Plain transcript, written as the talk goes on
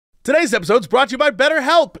Today's episode is brought to you by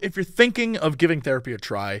BetterHelp. If you're thinking of giving therapy a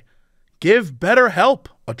try, give BetterHelp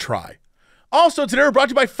a try. Also, today we're brought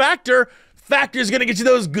to you by Factor. Factor's going to get you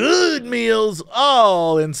those good meals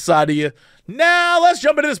all inside of you. Now, let's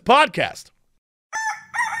jump into this podcast.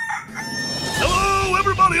 Hello,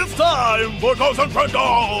 everybody. It's time for Ghost and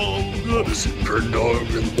Crendor. This is Crendor in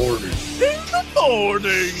the morning. In the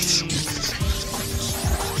morning.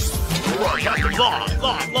 Broadcasting live.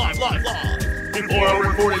 In 4 hour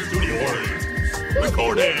recording studio.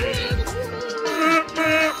 Recording. Wake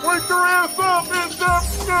your ass up. It's the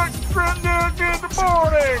Crendor in the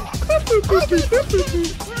morning.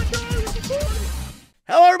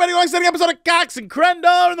 Hello, everybody. Welcome to the episode of Cox and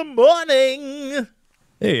Crendor in the morning.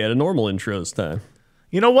 Hey, you had a normal intro this time.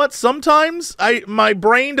 You know what? Sometimes my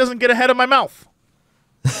brain doesn't get ahead of my mouth.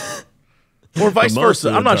 Or vice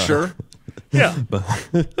versa. I'm not sure. Yeah.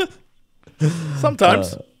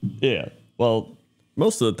 Sometimes. Yeah. Well,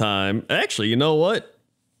 most of the time. Actually, you know what?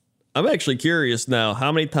 I'm actually curious now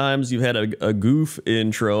how many times you've had a goof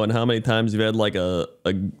intro and how many times you've had like a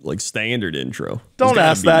standard intro. Don't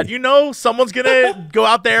ask that. You know someone's going to go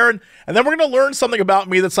out there and then we're going to learn something about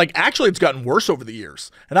me that's like, actually, it's gotten worse over the years.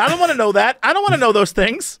 And I don't want to know that. I don't want to know those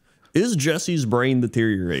things. Is Jesse's brain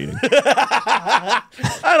deteriorating? I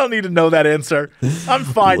don't need to know that answer. I'm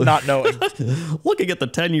fine not knowing. Looking at the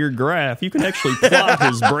 10-year graph, you can actually plot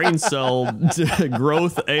his brain cell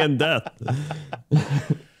growth and death.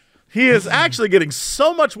 He is actually getting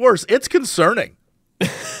so much worse. It's concerning.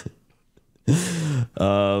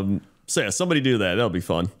 So yeah, somebody do that. That'll be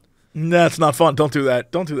fun. That's not fun. Don't do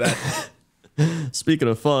that. Don't do that. Speaking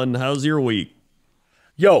of fun, how's your week?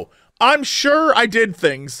 Yo, I'm sure I did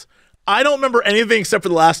things. I don't remember anything except for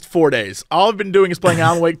the last 4 days. All I've been doing is playing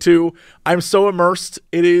Alan Wake 2. I'm so immersed.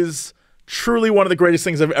 It is truly one of the greatest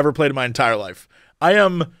things I've ever played in my entire life. I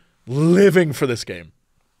am living for this game.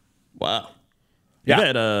 Wow.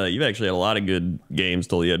 Yeah. You've actually had a lot of good games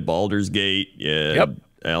till you had Baldur's Gate, you had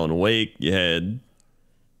Alan Wake, you had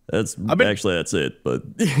that's it, but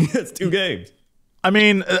it's 2 games. I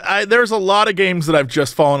mean, there's a lot of games that I've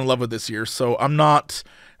just fallen in love with this year, so I'm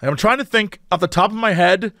trying to think off the top of my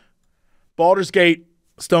head. Baldur's Gate,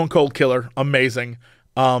 Stone Cold Killer, amazing.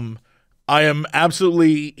 I am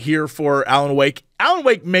absolutely here for Alan Wake. Alan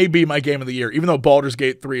Wake may be my game of the year, even though Baldur's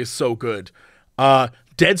Gate 3 is so good.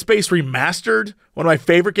 Dead Space Remastered, one of my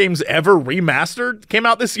favorite games ever, remastered, came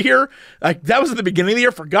out this year. Like that was at the beginning of the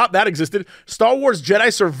year, forgot that existed. Star Wars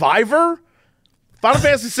Jedi Survivor, Final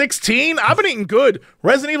Fantasy 16, I've been eating good.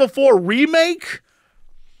 Resident Evil 4 Remake.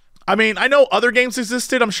 I mean, I know other games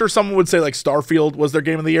existed. I'm sure someone would say like Starfield was their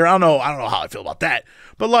game of the year. I don't know how I feel about that.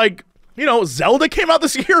 But like, you know, Zelda came out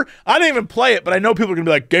this year. I didn't even play it, but I know people are going to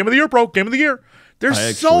be like, game of the year, bro, game of the year.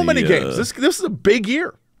 There's so many games. This is a big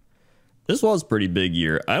year. This was a pretty big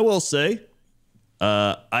year. I will say,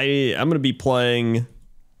 I'm going to be playing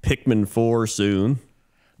Pikmin 4 soon.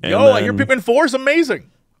 I hear Pikmin 4 is amazing.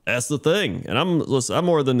 That's the thing. And I'm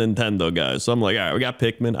more than Nintendo guy. So I'm like, all right, we got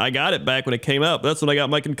Pikmin. I got it back when it came out. But that's when I got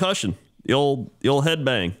my concussion. The old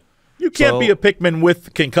headbang. You can't be a Pikmin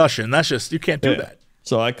with concussion. That's just, you can't do that.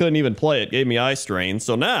 So I couldn't even play it. Gave me eye strain.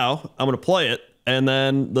 So now I'm going to play it. And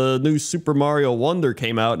then the new Super Mario Wonder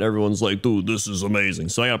came out and everyone's like, dude, this is amazing.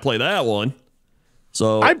 So I got to play that one.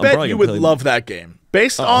 So I bet you would love that game.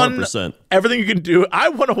 Based on 100%. Everything you can do, I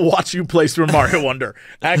want to watch you play Super Mario Wonder.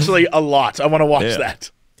 Actually, a lot. I want to watch that.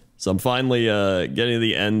 So I'm finally getting to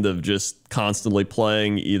the end of just constantly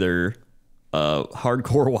playing either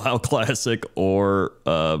Hardcore WoW Classic or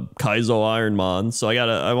Kaizo Ironmon. So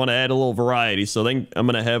I want to add a little variety. So then I'm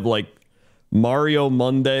going to have like Mario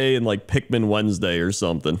Monday and like Pikmin Wednesday or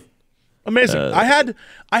something. Amazing. I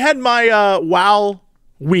had my WoW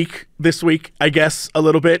week this week, I guess, a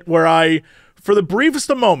little bit, where I, for the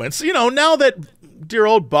briefest of moments, you know, now that dear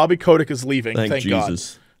old Bobby Kotick is leaving, thank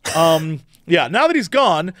Jesus. God. Yeah, now that he's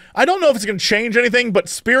gone, I don't know if it's going to change anything, but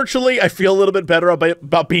spiritually, I feel a little bit better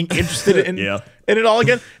about being interested in it all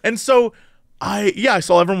again. And so, I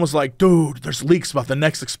saw everyone was like, dude, there's leaks about the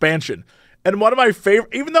next expansion. And one of my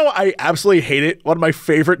favorite, even though I absolutely hate it, one of my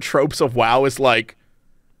favorite tropes of WoW is like,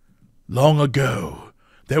 long ago,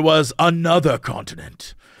 there was another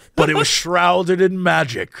continent, but it was shrouded in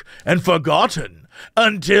magic and forgotten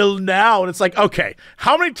until now. And it's like, okay,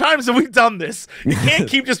 how many times have we done this? You can't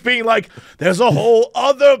keep just being like, there's a whole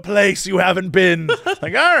other place you haven't been.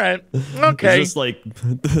 Like, all right, okay. It's just like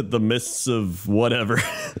the mists of whatever.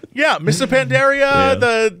 Yeah, Mists of Pandaria,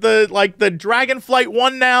 the Dragonflight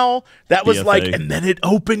one now. That was DFA. Like, and then it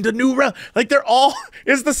opened a new realm. Like, they're all,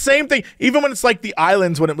 it's the same thing. Even when it's like the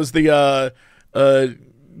islands, when it was the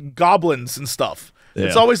goblins and stuff.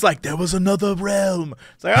 It's always like, there was another realm.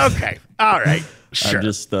 It's like, okay, all right, sure.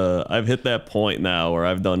 I've hit that point now where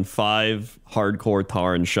I've done 5 hardcore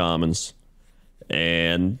Taran shamans.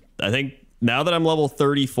 And I think now that I'm level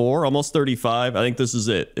 34, almost 35, I think this is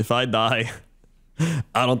it. If I die,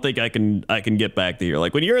 I don't think I can get back to here.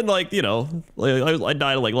 Like when you're in like, you know, like I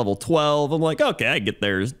died at like level 12. I'm like, okay, I get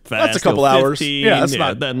there fast. That's a couple hours. Yeah, that's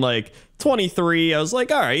not. Then like 23, I was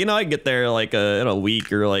like, all right, you know, I get there like in a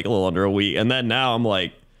week or like a little under a week. And then now I'm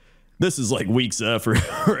like, this is like weeks effort.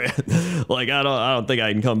 Like I don't think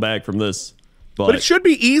I can come back from this. But it should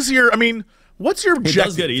be easier. I mean, what's your objective? It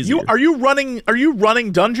does get easier. Are you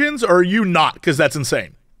running dungeons or are you not? Because that's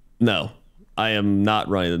insane. No. I am not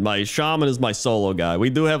running. My shaman is my solo guy. We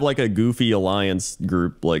do have like a goofy alliance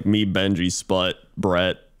group, like me, Benji, Sput,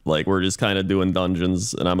 Brett. Like we're just kind of doing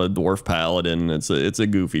dungeons, and I'm a dwarf paladin. It's a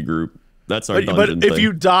goofy group. That's our dungeon But if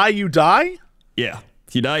you die, you die? Yeah.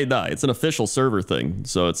 If you die, you die. It's an official server thing.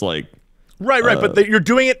 So it's like... Right. But you're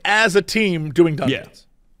doing it as a team doing dungeons.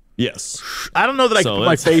 Yeah. Yes. I don't know that I can put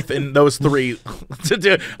my faith in those 3 to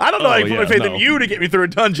do. I don't know I can put my faith in you to get me through a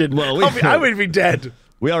dungeon. Well, I would be dead.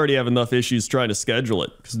 We already have enough issues trying to schedule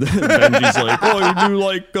it. Because Benji's like, oh, you do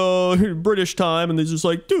like British time. And he's just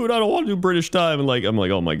like, dude, I don't want to do British time. And like, I'm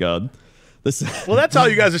like, oh my God. Well, that's how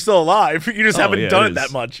you guys are still alive. You just haven't done it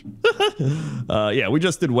that much. Yeah, we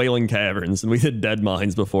just did Wailing Caverns. And we did Dead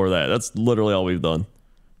Mines before that. That's literally all we've done.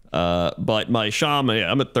 But my shaman,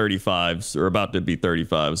 yeah, I'm at 35. Or about to be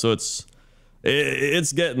 35. So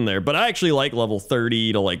it's getting there. But I actually like level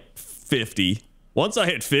 30 to like 50. Once I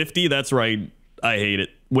hit 50, that's right. I hate it.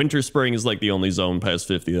 Winter Spring is like the only zone past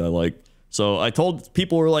 50 that I like. So I told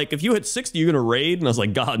people were like, if you hit 60, you're gonna raid, and I was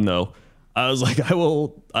like, God no. I was like, I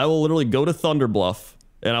will literally go to Thunderbluff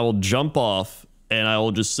and I will jump off and I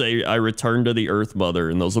will just say I return to the Earth Mother,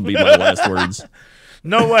 and those will be my last words.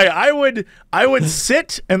 No way. I would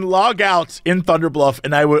sit and log out in Thunderbluff,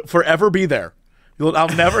 and I would forever be there. He'll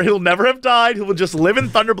never have died. He will just live in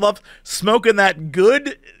Thunderbluff, smoking that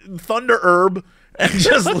good thunder herb, and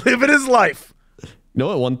just living his life. You know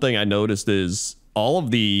what? One thing I noticed is all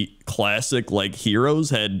of the classic like heroes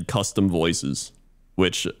had custom voices,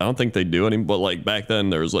 which I don't think they do anymore. But like back then,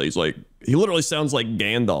 there was like he literally sounds like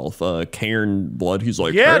Gandalf, Cairn Blood. He's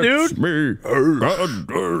like, yeah, dude. Me.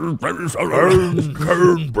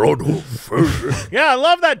 Yeah, I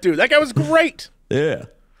love that dude. That guy was great. Yeah,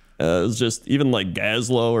 it was just even like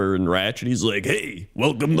Gazlo or in Ratchet. He's like, hey,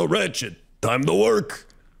 welcome to Ratchet. Time to work.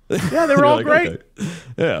 Yeah, they were all like, great. Okay.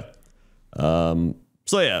 Yeah.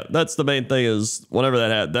 So yeah, that's the main thing is whenever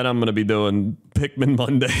that happens, then I'm going to be doing Pikmin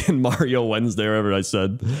Monday and Mario Wednesday, whatever I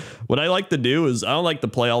said. What I like to do is I don't like to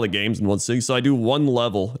play all the games in one sitting. So I do one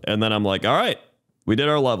level and then I'm like, all right, we did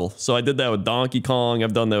our level. So I did that with Donkey Kong.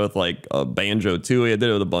 I've done that with like Banjo-Tooie. I did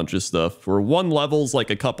it with a bunch of stuff where one level's like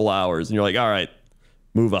a couple hours and you're like, all right,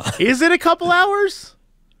 move on. Is it a couple hours?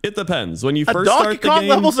 It depends. When you first start the game. Donkey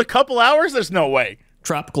Kong level's a couple hours? There's no way.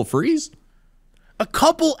 Tropical Freeze? A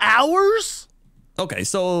couple hours? Okay,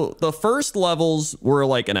 so the first levels were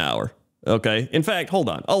like an hour. Okay, in fact, hold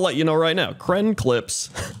on. I'll let you know right now. Cren clips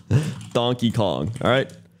Donkey Kong. All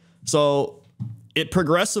right, so it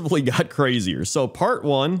progressively got crazier. So part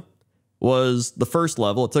 1 was the first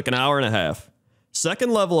level. It took an hour and a half.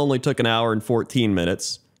 Second level only took an hour and 14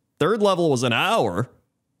 minutes. Third level was an hour.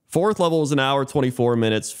 Fourth level was an hour 24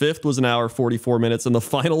 minutes. Fifth was an hour 44 minutes, and the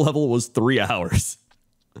final level was 3 hours.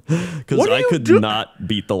 Because I could not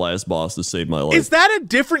beat the last boss to save my life. Is that a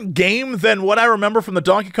different game than what I remember from the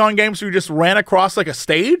Donkey Kong games where you just ran across like a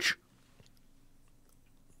stage?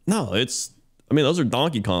 No, I mean, those are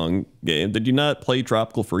Donkey Kong games. Did you not play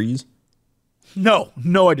Tropical Freeze? No,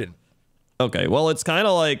 I didn't. Okay, well, it's kind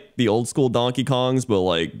of like the old school Donkey Kongs, but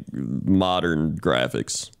like modern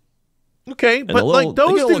graphics. Okay, but like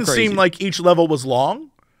those didn't seem like each level was long.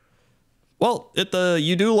 Well,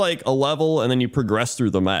 you do like a level and then you progress through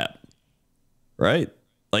the map, right?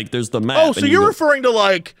 Like there's the map. Oh, so you're referring to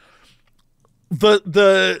like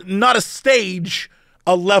the not a stage,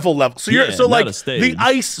 a level. So you're like the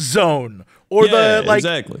ice zone or the like.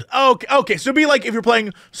 Exactly. Okay. So it'd be like if you're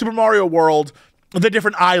playing Super Mario World, the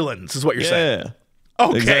different islands is what you're saying. Yeah.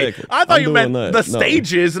 Okay. Exactly. I thought you meant the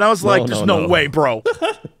stages, and I was like, "There's no way, bro."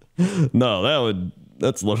 No,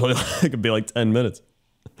 that's literally it could be like 10 minutes.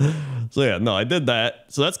 So yeah, no, I did that.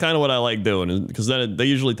 So that's kind of what I like doing, because then they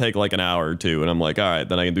usually take like an hour or two, and I'm like, all right,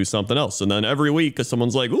 then I can do something else. And then every week, because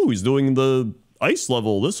someone's like, "Ooh, he's doing the ice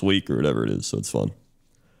level this week," or whatever it is. So it's fun.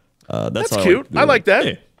 That's cute. I like that.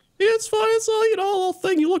 Yeah, it's fun. It's a little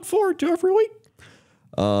thing you look forward to every week.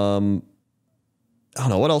 I don't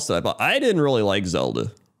know what else did I buy. I didn't really like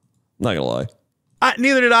Zelda. Not gonna lie.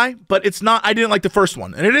 Neither did I, but it's not. I didn't like the first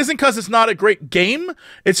one, and it isn't because it's not a great game.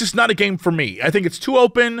 It's just not a game for me. I think it's too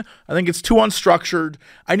open. I think it's too unstructured.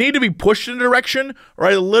 I need to be pushed in a direction, or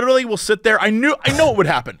I literally will sit there. I know what would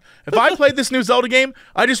happen if I played this new Zelda game.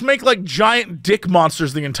 I just make like giant dick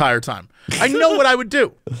monsters the entire time. I know what I would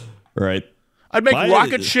do. Right. I'd make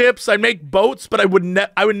rocket ships. I'd make boats, but I would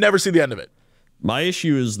never see the end of it. My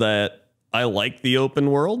issue is that I like the open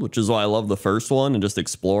world, which is why I love the first one and just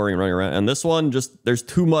exploring and running around. And this one, just there's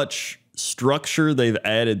too much structure they've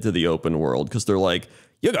added to the open world because they're like,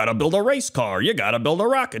 you got to build a race car. You got to build a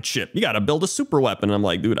rocket ship. You got to build a super weapon. And I'm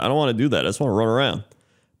like, dude, I don't want to do that. I just want to run around.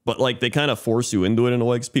 But like they kind of force you into it in a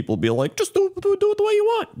way because people be like, just do it the way you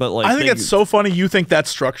want. But like, I think it's so funny you think that's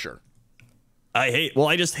structure. I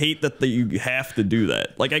just hate that you have to do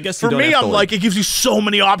that. Like, I guess for me, I'm like, it gives you so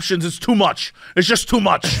many options. It's too much. It's just too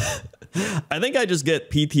much. I think I just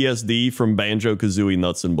get PTSD from Banjo-Kazooie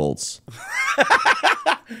nuts and bolts.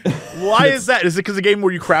 Why is that? Is it because of the game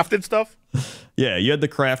where you crafted stuff? Yeah, you had to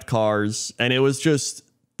craft cars, and it was just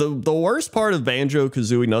the worst part of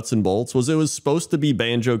Banjo-Kazooie nuts and bolts was it was supposed to be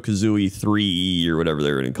Banjo-Kazooie 3E or whatever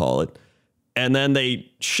they were going to call it. And then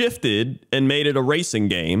they shifted and made it a racing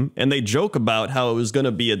game, and they joke about how it was going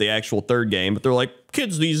to be the actual third game, but they're like,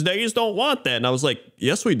 kids these days don't want that. And I was like,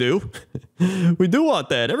 yes, we do. We do want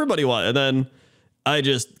that. Everybody wants it. And then I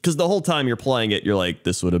just, because the whole time you're playing it, you're like,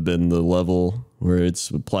 this would have been the level where it's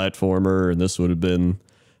a platformer, and this would have been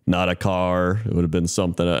not a car. It would have been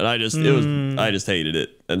something. And I just, I just hated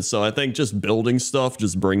it. And so I think just building stuff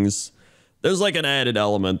just brings, there's like an added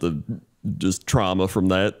element of just trauma from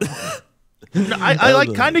that. No, I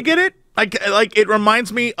like kind of get it. Like it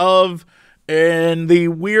reminds me of in the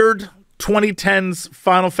weird 2010s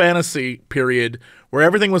Final Fantasy period where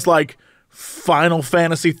everything was like Final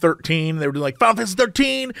Fantasy 13. They were doing like Final Fantasy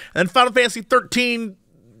 13 and Final Fantasy 13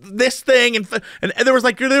 this thing and there was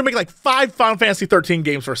like they were making like 5 Final Fantasy 13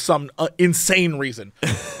 games for some insane reason.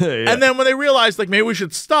 Yeah. And then when they realized like maybe we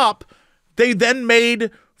should stop, they then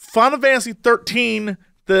made Final Fantasy 13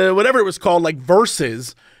 the whatever it was called like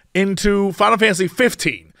Versus into Final Fantasy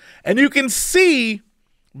 15. And you can see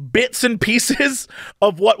bits and pieces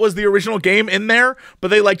of what was the original game in there, but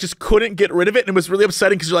they like just couldn't get rid of it, and it was really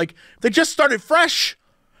upsetting because you're like, they just started fresh.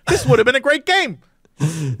 This would have been a great game.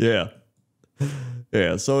 Yeah.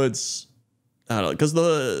 Yeah, so it's, I don't know, because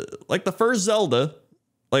the first Zelda,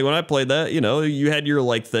 like when I played that, you know, you had your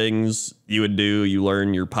like things you would do, you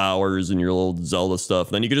learn your powers and your little Zelda stuff,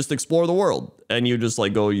 then you could just explore the world, and you just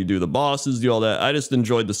like go, you do the bosses, do all that. I just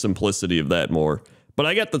enjoyed the simplicity of that more. But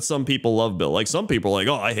I get that some people love Bill. Like some people are like,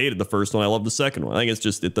 oh, I hated the first one, I love the second one. I think it's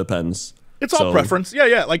just, it depends. It's all preference.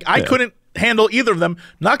 Yeah. Like I couldn't handle either of them,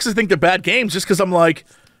 not because I think they're bad games, just because I'm like,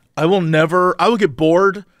 I will get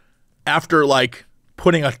bored after like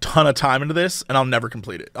putting a ton of time into this, and I'll never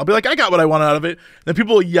complete it. I'll be like, I got what I wanted out of it. Then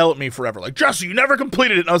people will yell at me forever, like, Jesse, you never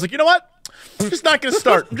completed it. And I was like, you know what? I'm just not going to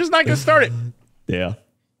start. I'm just not going to start it. Yeah.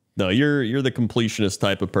 No, you're the completionist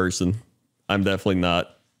type of person. I'm definitely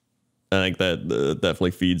not. I think that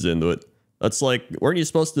definitely feeds into it. That's like, aren't you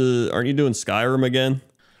doing Skyrim again?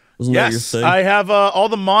 Wasn't that your thing? I have all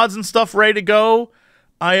the mods and stuff ready to go.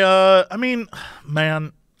 I mean,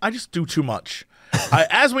 man, I just do too much.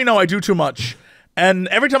 As we know, I do too much. And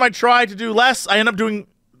every time I try to do less, I end up doing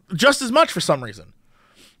just as much for some reason.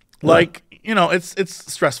 Like, you know,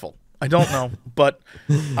 it's stressful. I don't know, but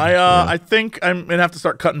I think I'm gonna have to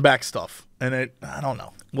start cutting back stuff. And I don't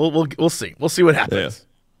know. We'll see. We'll see what happens. Yeah.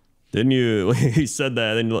 Didn't you? He said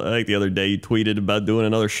that. Then like the other day, you tweeted about doing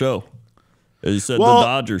another show. You said the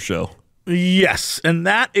Dodger show. Yes, and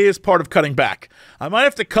that is part of cutting back. I might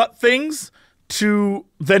have to cut things to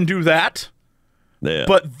then do that. Yeah.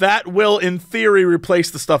 But that will, in theory,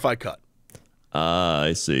 replace the stuff I cut.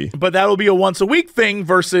 I see. But that will be a once-a-week thing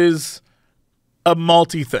versus a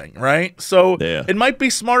multi thing, right? So it might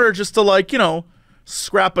be smarter just to, like, you know,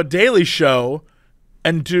 scrap a daily show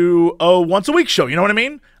and do a once-a-week show. You know what I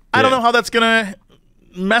mean? I don't know how that's going to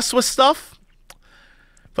mess with stuff,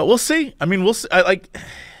 but we'll see. I mean, we'll see.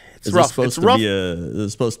 It's rough. It's rough. Is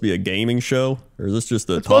this supposed to be a gaming show, or is this just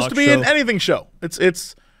a talk show? It's supposed to be an anything show.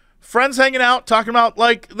 It's friends hanging out, talking about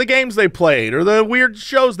like the games they played or the weird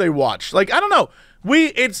shows they watched. Like, I don't know.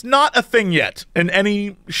 It's not a thing yet in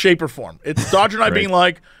any shape or form. It's Dodger and I being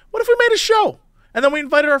like, what if we made a show? And then we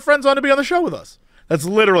invited our friends on to be on the show with us. That's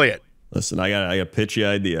literally it. Listen, I got a pitchy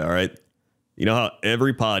idea, all right? You know how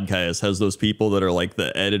every podcast has those people that are like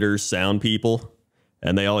the editors, sound people,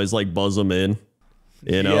 and they always like buzz them in?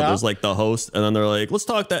 You know, there's like the host, and then they're like, let's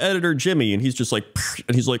talk to editor Jimmy, and he's just like,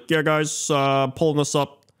 and he's like, yeah, guys, pulling this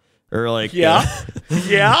up. Or like, yeah.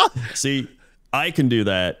 See, I can do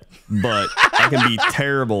that, but I can be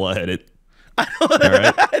terrible at it. I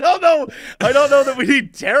don't know. I don't know that we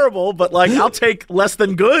need terrible, but like I'll take less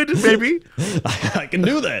than good, maybe. I can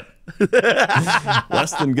do that.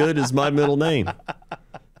 Less than good is my middle name.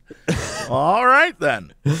 All right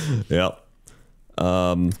then. Yep.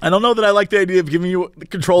 I don't know that I like the idea of giving you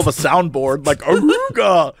control of a soundboard like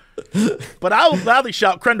Aruga, but I'll gladly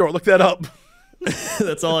shout Crendor. Look that up.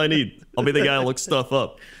 That's all I need. I'll be the guy who looks stuff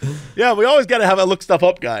up. Yeah, we always got to have a look stuff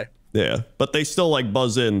up guy. Yeah, but they still like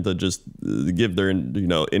buzz in to just give their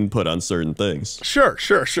input on certain things. Sure.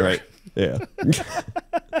 Right. Yeah.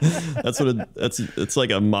 That's what it's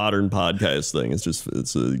like a modern podcast thing.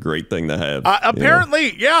 It's a great thing to have.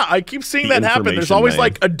 Apparently, yeah, I keep seeing that happen. There's always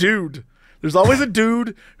like a dude. There's always a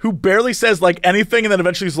dude who barely says like anything, and then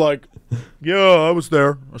eventually he's like, "Yeah, I was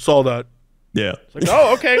there. I saw that." Yeah. It's like,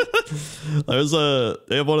 oh, okay.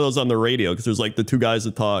 They have one of those on the radio because there's like the two guys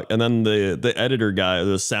that talk, and then the editor guy,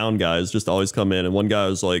 the sound guys, just always come in, and one guy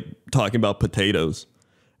was like talking about potatoes,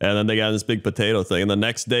 and then they got this big potato thing, and the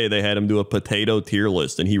next day they had him do a potato tier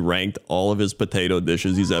list, and he ranked all of his potato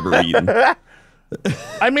dishes he's ever eaten.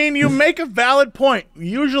 I mean, you make a valid point.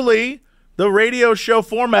 Usually, the radio show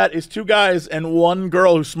format is two guys and one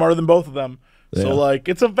girl who's smarter than both of them. Yeah. So, like,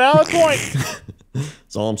 it's a valid point.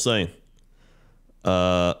 That's all I'm saying.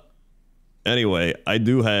 Anyway, I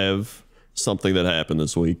do have something that happened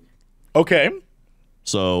this week. Okay.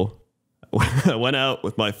 So, I went out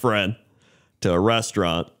with my friend to a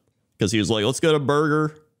restaurant because he was like, let's get a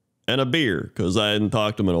burger and a beer because I hadn't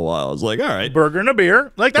talked to him in a while. I was like, all right. Burger and a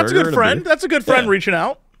beer. Like, that's a good friend. That's a good friend reaching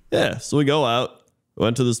out. Yeah. So we go out,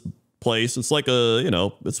 went to this place. It's like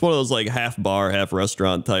it's one of those like half bar, half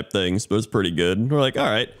restaurant type things, but it's pretty good. And we're like, all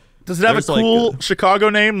right. Does it have a cool Chicago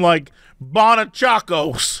name like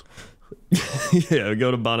Bonachacos? Yeah, we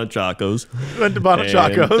go to Bonachacos. Went to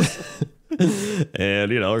Bonachacos.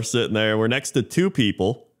 And, we're sitting there. We're next to two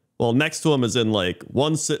people. Well, next to them is in like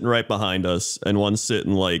one sitting right behind us and one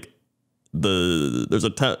sitting like there's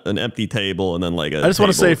an empty table and then like a I just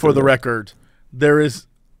want to say for the record,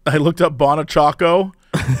 I looked up Bonachaco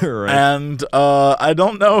right. And I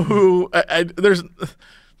don't know who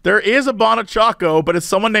there is a Bonachaco, but it's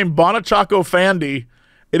someone named Bonachaco Fandy.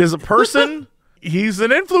 It is a person. He's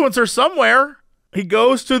an influencer somewhere. He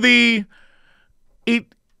goes to the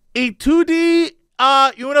Itudi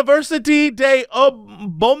University de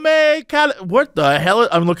Bome. What the hell?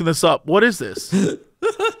 I'm looking this up. What is this?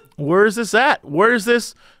 Where is this at? Where is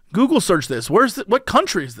this? Google search this. What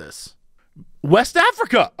country is this? West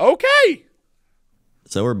Africa. Okay.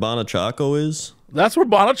 Is that where Bonachaco is? That's where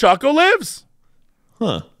Bonachaco lives.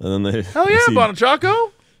 Huh. And then hell yeah,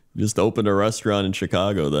 Bonachaco. Just opened a restaurant in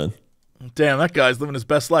Chicago then. Damn, that guy's living his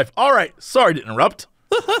best life. All right. Sorry to interrupt.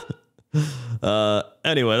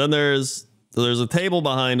 Anyway, then there's a table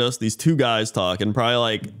behind us, these two guys talking, probably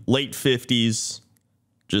like late 50s,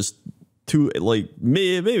 just two, like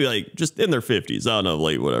maybe like just in their 50s. I don't know,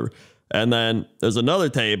 late, whatever. And then there's another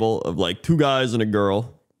table of like two guys and a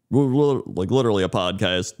girl, like literally a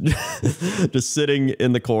podcast, just sitting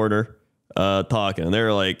in the corner talking. And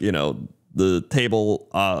they're like, the table,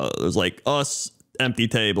 there's like us, empty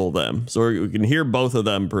table, them. So we can hear both of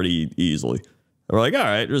them pretty easily. And we're like, all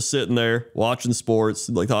right, just sitting there watching sports,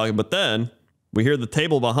 like talking. But then we hear the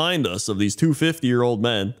table behind us of these two 50-year-old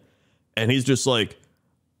men. And he's just like,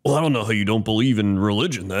 well, I don't know how you don't believe in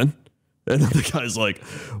religion then. And then the guy's like,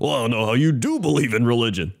 well, I don't know how you do believe in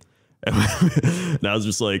religion. And I was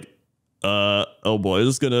just like, oh boy,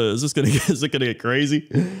 is it gonna get crazy?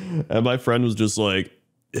 And my friend was just like,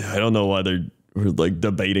 I don't know why they're like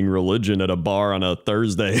debating religion at a bar on a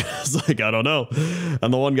Thursday. I was like, I don't know.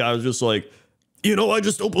 And the one guy was just like, I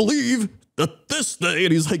just don't believe that this day.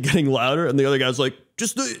 And he's like getting louder. And the other guy's like,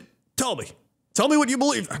 just tell me what you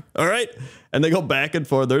believe. All right. And they go back and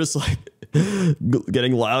forth. They're just like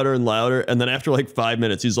getting louder and louder. And then after like 5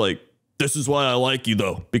 minutes, he's like, this is why I like you,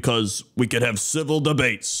 though, because we could have civil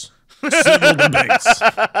debates. Civil debates.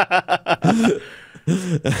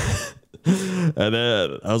 And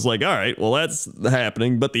then I was like, all right, well, that's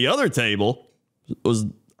happening. But the other table was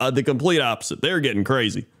the complete opposite. They were getting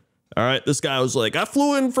crazy. All right. This guy was like, I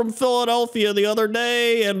flew in from Philadelphia the other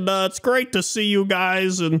day, and it's great to see you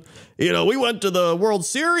guys. And, we went to the World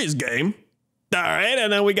Series game. All right.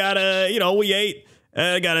 And then we got we ate,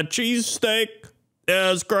 and I got a cheesesteak. It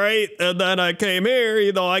was great. And then I came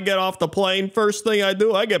here, I get off the plane. First thing I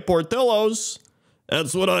do, I get Portillo's.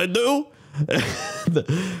 That's what I do.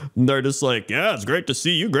 And they're just like, yeah, it's great to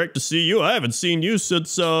see you. Great to see you. I haven't seen you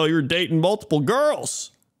since you're dating multiple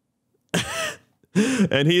girls.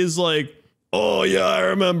 And he's like, Oh yeah, I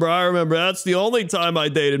remember. That's the only time I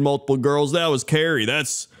dated multiple girls. That was Carrie.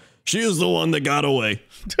 She was the one that got away.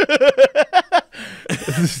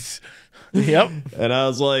 Yep. And I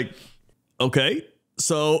was like, okay.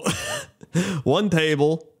 So one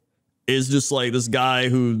table is just like this guy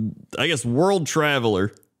who, I guess, world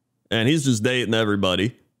traveler, and he's just dating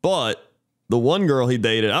everybody. But the one girl he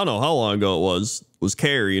dated, I don't know how long ago it was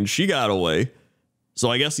Carrie, and she got away. So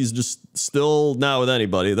I guess he's just still not with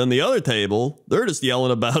anybody. Then the other table, they're just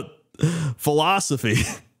yelling about philosophy.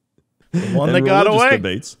 The one that got away.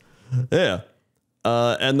 Debates. Yeah.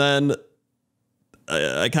 And then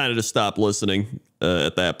I kind of just stopped listening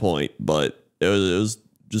at that point. But it was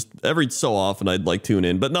just every so often I'd like tune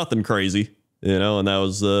in, but nothing crazy, you know. And that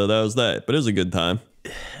was that. But it was a good time.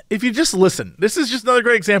 If you just listen, this is just another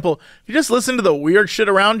great example. If you just listen to the weird shit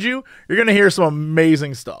around you, you're gonna hear some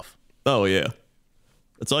amazing stuff. Oh yeah.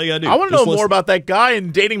 That's all you gotta do. I want to know more about that guy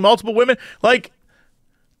and dating multiple women. Like,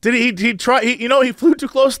 did he try? He flew too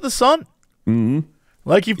close to the sun. Mm-hmm.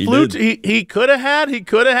 Like he could have had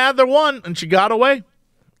the one, and she got away.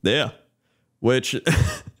 Yeah, which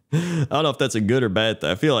I don't know if that's a good or bad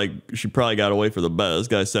thing. I feel like she probably got away for the best. This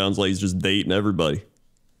guy sounds like he's just dating everybody.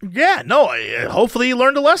 Yeah, no. Hopefully he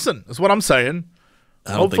learned a lesson. That's what I'm saying.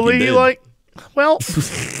 Hopefully he well,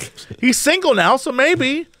 he's single now, so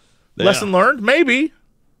maybe lesson learned. Maybe.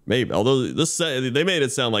 Although they made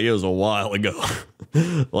it sound like it was a while ago.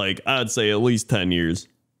 Like I'd say at least 10 years.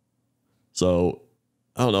 So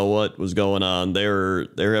I don't know what was going on. They were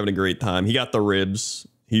having a great time. He got the ribs.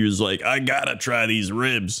 He was like, I gotta try these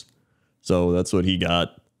ribs. So that's what he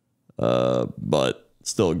got. But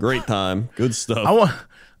still a great time. Good stuff.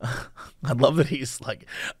 I love that he's like,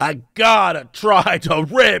 I gotta try the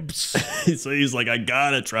ribs. So he's like, I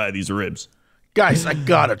gotta try these ribs. Guys, I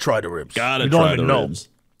gotta try the ribs. Gotta try the ribs.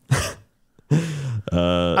 Can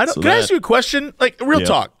I ask you a question? Like, real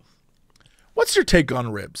talk. What's your take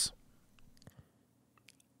on ribs?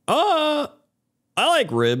 I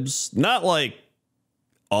like ribs. Not like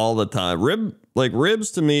all the time.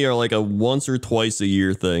 Ribs to me are like a once or twice a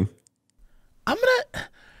year thing.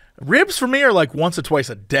 Ribs for me are like once or twice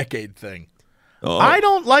a decade thing. Oh. I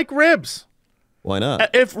don't like ribs. Why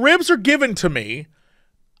not? If ribs are given to me,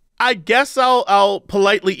 I guess I'll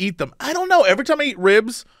politely eat them. I don't know. Every time I eat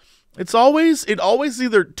ribs, it always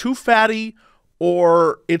either too fatty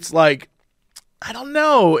or it's like, I don't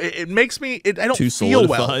know. It makes me. I don't too feel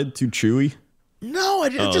solidified, well. too chewy. No,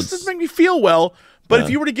 it just doesn't make me feel well. But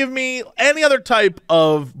if you were to give me any other type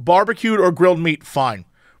of barbecued or grilled meat, fine.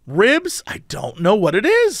 Ribs, I don't know what it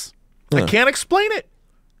is. I can't explain it.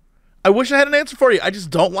 I wish I had an answer for you. I just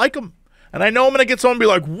don't like them. And I know I'm going to get someone and be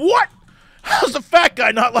like, what? How's a fat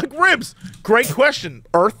guy not like ribs? Great question,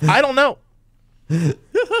 Earth. I don't know. I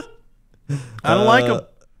don't like them.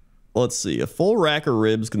 Let's see. A full rack of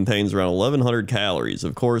ribs contains around 1,100 calories.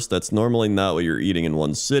 Of course, that's normally not what you're eating in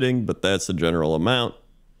one sitting, but that's the general amount.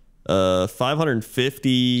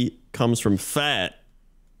 550 comes from fat.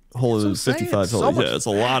 Whole 55 so much it's a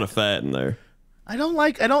lot of fat in there. I don't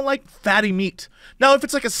like fatty meat. Now, if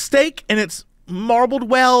it's like a steak and it's marbled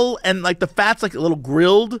well and like the fat's like a little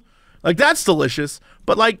grilled, like that's delicious.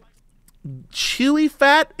 But like chewy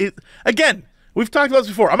fat, again, we've talked about this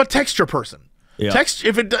before. I'm a texture person. Yeah.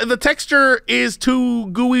 If the texture is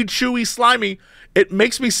too gooey, chewy, slimy, it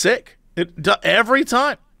makes me sick. Every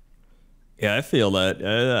time. Yeah, I feel that.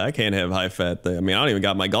 I can't have high fat thing. I mean, I don't even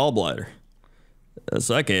got my gallbladder.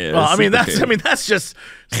 So I can't. Well, that's just,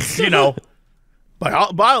 you know,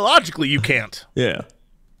 biologically you can't. Yeah.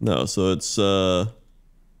 No, so it says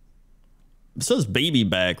baby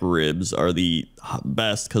back ribs are the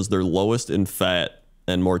best because they're lowest in fat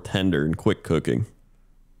and more tender and quick cooking.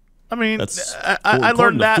 I mean, I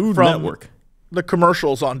learned that from Network. The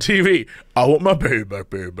commercials on TV. I want my baby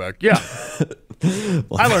back. Yeah.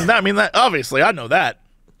 I learned that. I mean, that obviously I know that.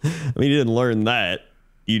 I mean, you didn't learn that.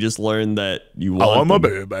 You just learned that you want. I want my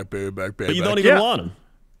baby back. But you don't even want them.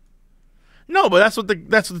 No, but that's what the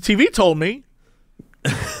TV told me.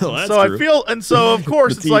 Well, that's so true. I feel, and so of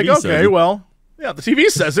course it's like, okay, well, yeah, the TV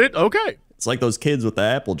says it. Okay. It's like those kids with the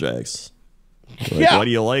Apple Jacks. Like, yeah. Why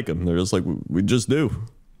do you like them? They're just like, we just do.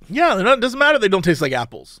 Yeah, it doesn't matter. They don't taste like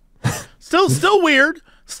apples. Still weird.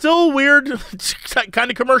 Still weird,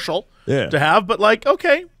 kind of commercial to have, but like,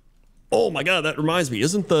 okay. Oh my God, that reminds me.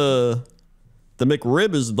 Isn't the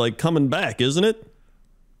McRib is like coming back, isn't it?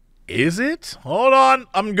 Is it? Hold on.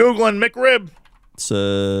 I'm Googling McRib. Is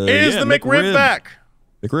the McRib back?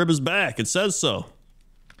 McRib is back. It says so.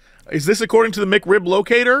 Is this according to the McRib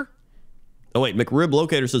locator? Oh, wait. McRib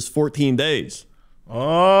locator says 14 days.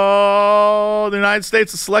 Oh, the United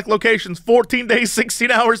States to select locations, 14 days,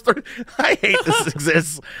 16 hours. 30. I hate this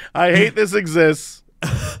exists. I hate this exists.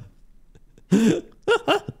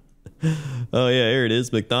 Oh yeah, here it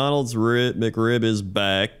is. McDonald's McRib is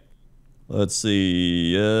back. Let's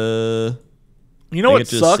see. You know what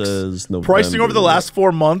sucks? Pricing over the last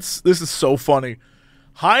 4 months. This is so funny.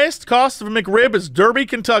 Highest cost of a McRib is Derby,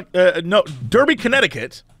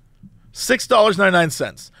 Connecticut,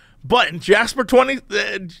 $6.99. But in Jasper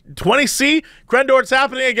 20C, Crendor, it's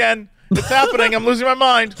happening again. It's happening. I'm losing my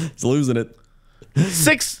mind. It's losing it.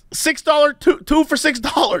 $6 two for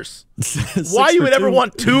 $6. Why you would ever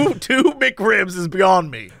want two McRibs is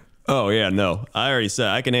beyond me. Oh yeah, no. I already said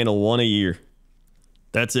I can handle one a year.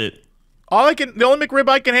 That's it. The only McRib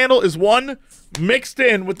I can handle is one mixed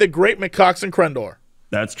in with the great McCox and Crendor.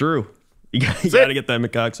 That's true. You gotta get that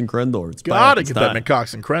McCox and Crendor. It's gotta get that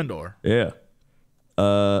McCox and Crendor. Yeah.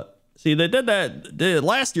 See, they did that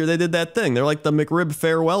last year. They did that thing. They're like the McRib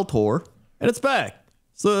farewell tour, and it's back.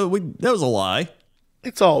 So that was a lie.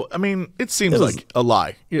 It's all. I mean, it seems like a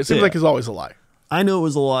lie. It seems like it's always a lie. I knew it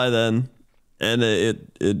was a lie then, and it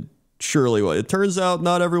surely was. It turns out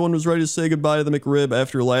not everyone was ready to say goodbye to the McRib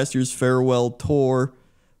after last year's farewell tour.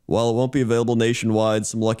 While it won't be available nationwide,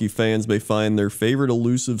 some lucky fans may find their favorite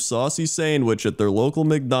elusive saucy sandwich at their local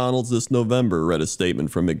McDonald's this November, read a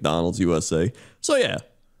statement from McDonald's USA. So yeah,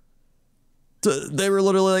 they were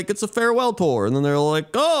literally like, it's a farewell tour. And then they're like,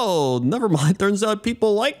 oh, never mind. Turns out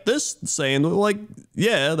people like this sandwich. Like,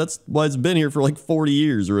 yeah, that's why it's been here for like 40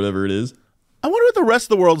 years or whatever it is. I wonder what the rest of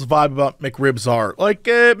the world's vibe about McRibs are. Like,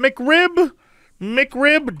 McRib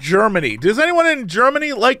Germany. Does anyone in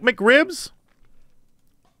Germany like McRibs?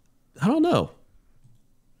 I don't know.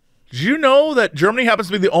 Did you know that Germany happens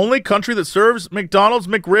to be the only country that serves McDonald's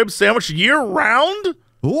McRib sandwich year-round?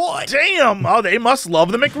 What? Damn. Oh, they must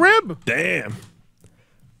love the McRib. Damn.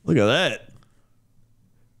 Look at that.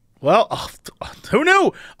 Well, who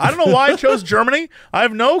knew? I don't know why I chose Germany. I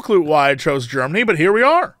have no clue why I chose Germany, but here we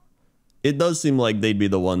are. It does seem like they'd be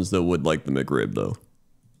the ones that would like the McRib, though.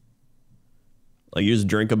 Like, you just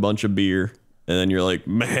drink a bunch of beer, and then you're like,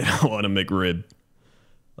 man, I want a McRib.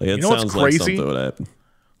 Like, it sounds like something would happen.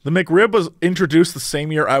 The McRib was introduced the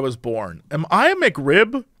same year I was born. Am I a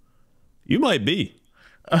McRib? You might be.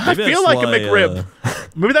 I feel like a McRib.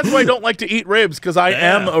 Maybe that's why I don't like to eat ribs, because I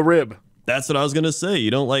am a rib. That's what I was going to say. You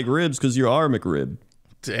don't like ribs because you are McRib.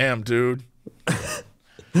 Damn, dude.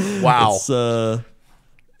 Wow.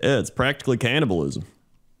 It's practically cannibalism.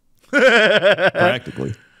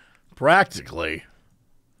 Practically.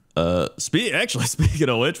 Speaking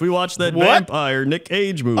of which, we watched that vampire Nick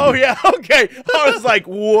Cage movie. Oh yeah, okay. I was like,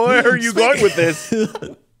 where are you going with this?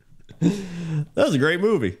 That was a great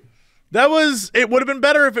movie. It would have been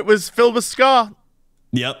better if it was filled with ska.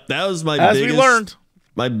 Yep, that was my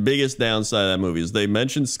biggest downside of that movie is they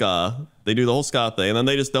mentioned ska, they do the whole ska thing, and then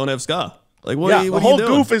they just don't have ska. Like, what are you doing? The whole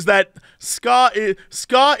goof is that ska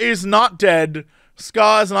is not dead.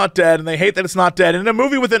 Ska is not dead, and they hate that it's not dead. And in a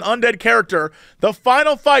movie with an undead character, the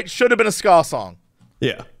final fight should have been a ska song.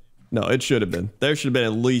 Yeah. No, it should have been. There should have been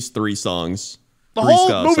at least 3 songs. The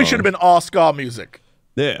whole movie should have been all ska music.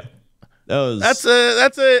 Yeah. That's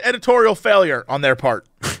a editorial failure on their part.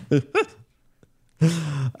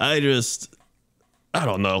 I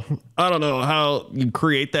don't know. I don't know how you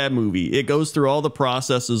create that movie. It goes through all the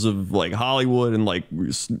processes of like Hollywood and like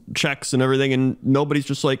checks and everything, and nobody's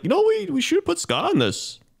just like, we should put ska in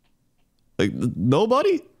this. Like,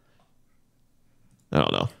 nobody. I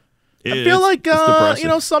don't know. I feel like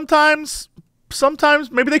sometimes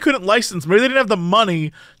maybe they couldn't license. Maybe they didn't have the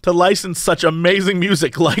money to license such amazing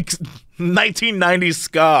music like 1990s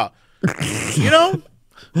ska.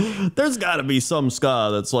 There's got to be some ska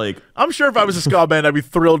that's like... I'm sure if I was a ska band, I'd be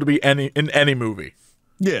thrilled to be in any movie.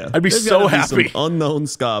 Yeah. I'd be so happy. Some unknown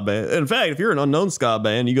ska band. In fact, if you're an unknown ska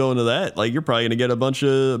band, you go into that, like, you're probably going to get a bunch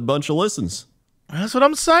of listens. That's what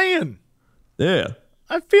I'm saying. Yeah.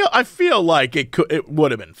 I feel like it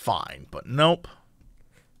would have been fine, but nope.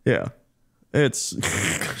 Yeah. It's...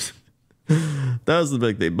 that was the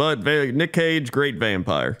big thing. But Nick Cage, great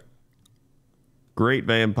vampire. Great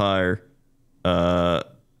vampire.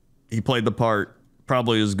 He played the part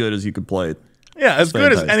probably as good as you could play it. Yeah, as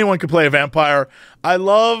good as anyone could play a vampire. I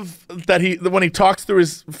love that when he talks through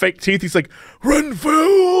his fake teeth, he's like,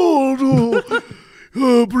 Renfield,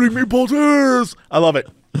 bring me Potters. I love it.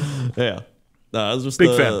 Yeah. No, it was just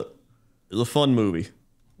big fan. It was a fun movie.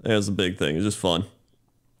 It was a big thing. It was just fun.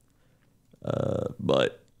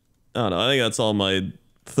 But I don't know. I think that's all my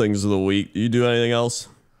things of the week. Do you do anything else?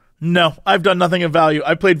 No, I've done nothing of value.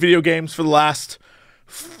 I played video games for the last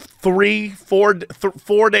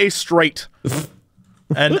 4 days straight.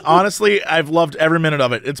 And honestly, I've loved every minute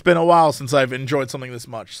of it. It's been a while since I've enjoyed something this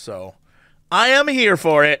much, so I am here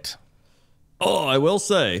for it. Oh, I will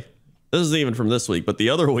say, this isn't even from this week, but the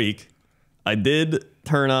other week, I did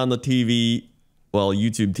turn on the TV, well,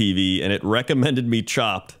 YouTube TV, and it recommended me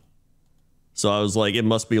Chopped. So I was like, it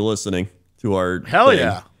must be listening to our Hell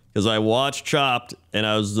yeah. Because I watched Chopped, and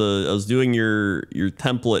I was doing your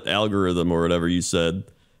template algorithm or whatever you said.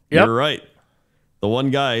 Yep. You're right. The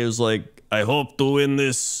one guy was like, I hope to win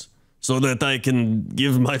this so that I can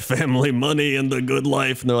give my family money and a good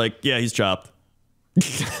life. And they're like, yeah, he's Chopped.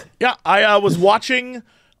 Yeah, I was watching.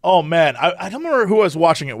 Oh man, I don't remember who I was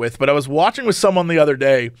watching it with, but I was watching with someone the other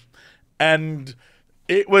day, and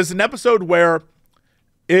it was an episode where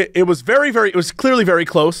it was it was clearly very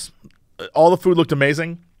close. All the food looked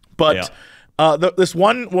amazing, but this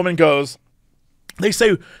one woman goes, they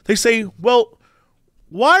say, well,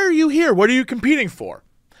 why are you here? What are you competing for?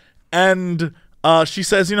 And she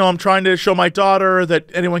says, I'm trying to show my daughter that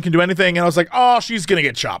anyone can do anything. And I was like, oh, she's gonna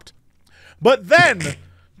get chopped. But then,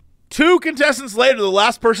 2 contestants later, the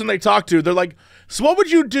last person they talked to, they're like, so what would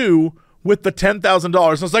you do with the $10,000? And I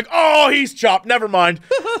was like, oh, he's chopped. Never mind.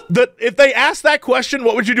 If they ask that question,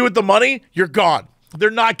 what would you do with the money? You're gone. They're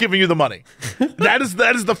not giving you the money. That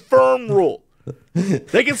is the firm rule.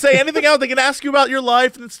 They can say anything else. They can ask you about your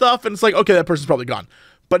life and stuff, and it's like, okay, that person's probably gone.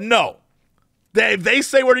 But no. They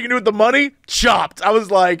say, what are you going to do with the money? Chopped. I was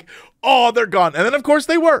like, oh, they're gone. And then, of course,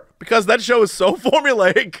 they were, because that show is so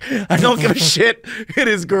formulaic. I don't give a shit. It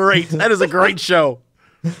is great. That is a great show.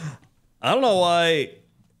 I don't know why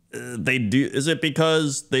they do. Is it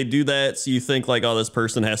because they do that so you think, like, oh, this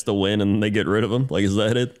person has to win and they get rid of them? Like, is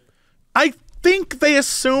that it? I think they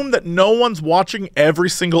assume that no one's watching every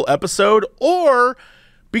single episode, or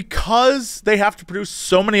because they have to produce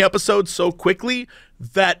so many episodes so quickly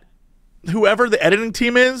that whoever the editing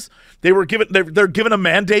team is, they're given a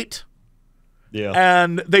mandate. Yeah.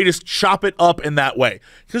 And they just chop it up in that way.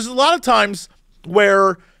 Because a lot of times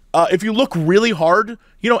where if you look really hard,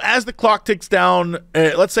 as the clock ticks down,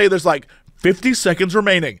 let's say there's like 50 seconds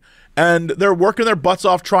remaining, and they're working their butts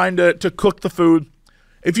off trying to cook the food.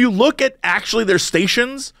 If you look at actually their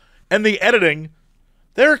stations and the editing,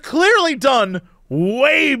 they're clearly done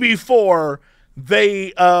way before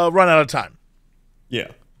they run out of time.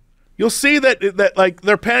 Yeah. You'll see that like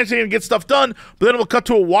they're panicking to get stuff done, but then we'll cut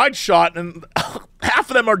to a wide shot and half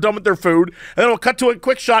of them are done with their food, and then we'll cut to a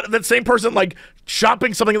quick shot and that same person like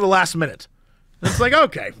chopping something in the last minute. And it's like,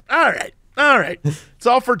 okay, all right. It's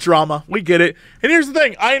all for drama. We get it. And here's the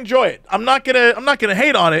thing, I enjoy it. I'm not gonna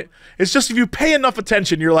hate on it. It's just if you pay enough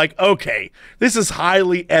attention, you're like, okay, this is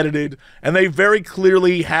highly edited, and they very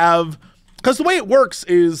clearly have, because the way it works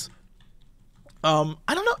is, I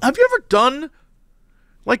don't know, have you ever done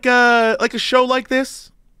like a show like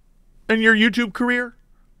this in your YouTube career?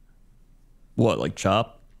 What, like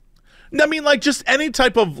Chop? I mean, like just any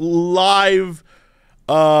type of live,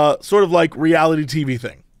 sort of like reality TV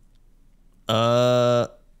thing.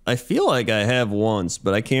 I feel like I have once,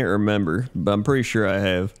 but I can't remember. But I'm pretty sure I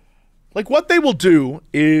have. Like what they will do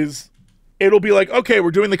is it'll be like, okay,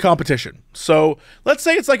 we're doing the competition. So let's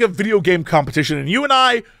say it's like a video game competition, and you and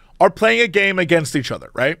I are playing a game against each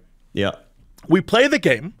other, right? Yeah. We play the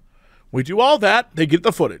game, we do all that, they get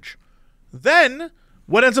the footage. Then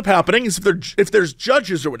what ends up happening is if there's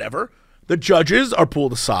judges or whatever, the judges are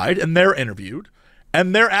pulled aside and they're interviewed,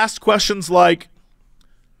 and they're asked questions like,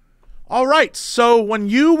 all right, so when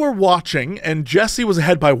you were watching and Jesse was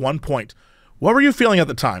ahead by 1 point, what were you feeling at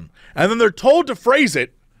the time? And then they're told to phrase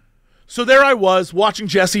it. So there I was watching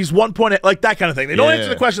Jesse's 1 point, like that kind of thing. They don't answer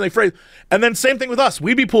the question, they phrase. And then same thing with us.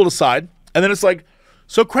 We'd be pulled aside, and then it's like,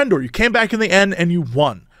 so Crendor, you came back in the end and you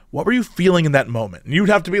won. What were you feeling in that moment? And you'd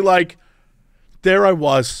have to be like, there I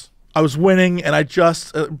was winning, and I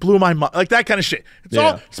just blew my mind, like that kind of shit. It's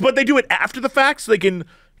all, but they do it after the fact, so they can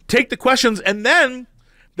take the questions and then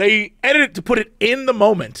they edit it to put it in the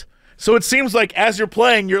moment. So it seems like as you're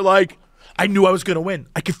playing, you're like, I knew I was going to win.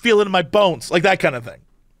 I could feel it in my bones, like that kind of thing.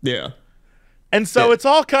 Yeah. And so it's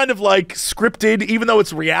all kind of like scripted, even though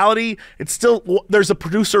it's reality. It's still, there's a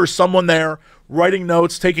producer or someone there writing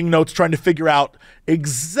notes, taking notes, trying to figure out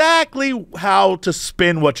exactly how to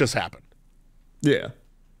spin what just happened. Yeah.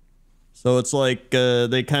 So it's like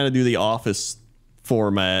they kind of do the Office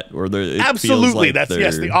format, or absolutely. Like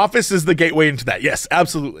yes, the Office is the gateway into that. Yes,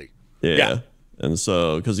 absolutely. Yeah. And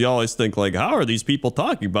so, because you always think like, how are these people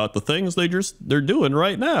talking about the things they're doing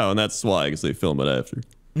right now? And that's why, because they film it after.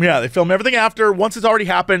 Yeah, they film everything after, once it's already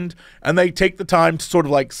happened, and they take the time to sort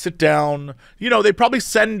of like sit down. They probably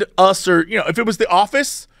send us, or, if it was The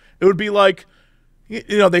Office, it would be like,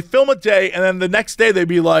 they film a day, and then the next day they'd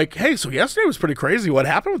be like, hey, so yesterday was pretty crazy. What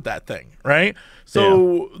happened with that thing, right?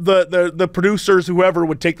 So the producers, whoever,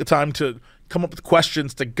 would take the time to come up with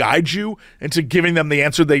questions to guide you into giving them the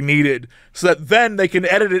answer they needed so that then they can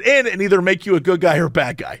edit it in and either make you a good guy or a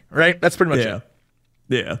bad guy, right? That's pretty much it.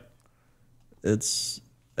 Yeah. It's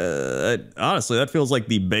honestly, that feels like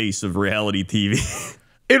the base of reality TV.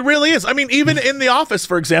 It really is. I mean, even in The Office,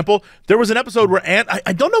 for example, there was an episode where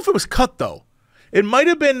I don't know if it was cut, though. It might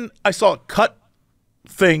have been, I saw a cut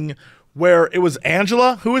thing where it was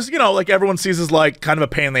Angela, who is, like everyone sees as like kind of a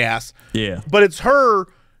pain in the ass. Yeah. But it's her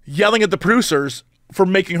yelling at the producers for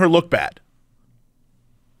making her look bad.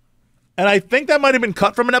 And I think that might have been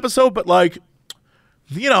cut from an episode, but like,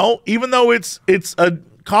 even though it's a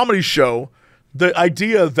comedy show, the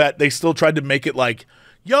idea that they still tried to make it like,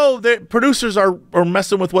 yo, the producers are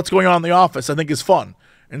messing with what's going on in The Office, I think is fun.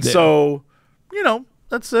 And so,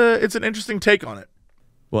 it's an interesting take on it.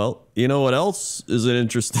 Well, you know what else is an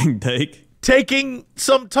interesting take? Taking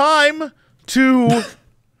some time to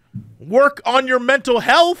work on your mental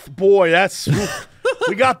health. Boy,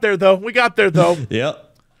 we got there though.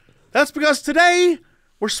 Yep. That's because today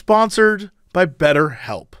we're sponsored by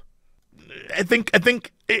BetterHelp. I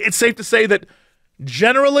think it's safe to say that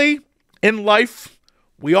generally in life,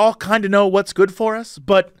 we all kind of know what's good for us,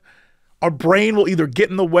 but our brain will either get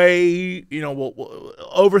in the way, we'll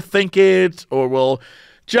overthink it, or we'll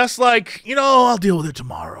just like, I'll deal with it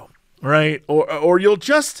tomorrow, right? Or you'll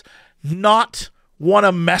just not want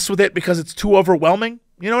to mess with it because it's too overwhelming.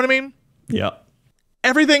 You know what I mean? Yeah.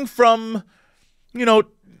 Everything from,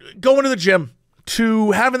 going to the gym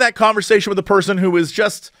to having that conversation with a person who is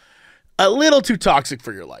just a little too toxic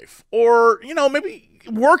for your life. Or, maybe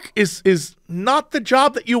work is not the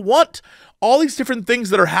job that you want. All these different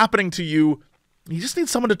things that are happening to you, you just need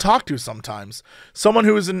someone to talk to sometimes. Someone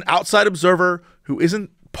who is an outside observer, who isn't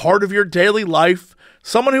part of your daily life,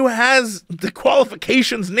 someone who has the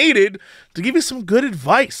qualifications needed to give you some good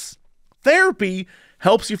advice. Therapy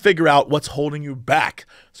helps you figure out what's holding you back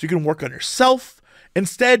so you can work on yourself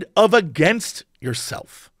instead of against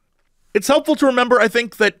yourself. It's helpful to remember, I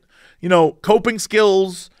think, that, coping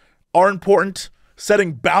skills are important.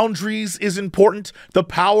 Setting boundaries is important. The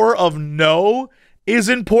power of no is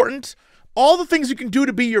important. All the things you can do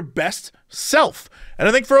to be your best self. And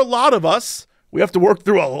I think for a lot of us, we have to work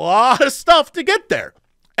through a lot of stuff to get there.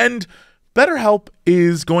 And BetterHelp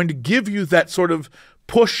is going to give you that sort of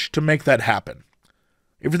push to make that happen.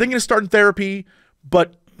 If you're thinking of starting therapy,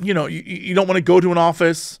 but you don't want to go to an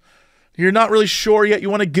office, you're not really sure yet, you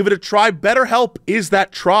want to give it a try, BetterHelp is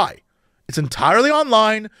that try. It's entirely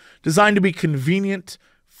online, designed to be convenient,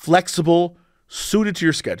 flexible, suited to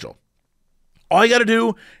your schedule. All you got to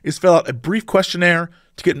do is fill out a brief questionnaire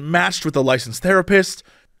to get matched with a licensed therapist.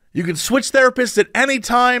 You can switch therapists at any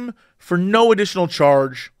time for no additional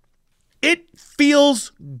charge. It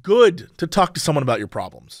feels good to talk to someone about your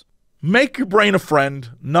problems. Make your brain a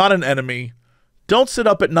friend, not an enemy. Don't sit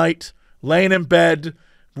up at night, laying in bed,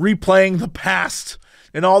 replaying the past,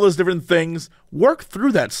 and all those different things. Work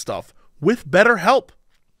through that stuff with BetterHelp.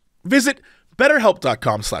 Visit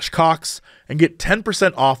BetterHelp.com/Cox and get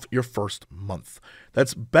 10% off your first month.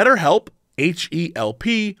 That's BetterHelp,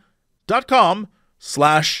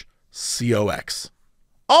 HELP.com/COX.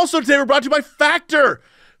 Also today we're brought to you by Factor.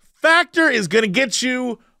 Factor is going to get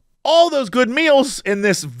you all those good meals in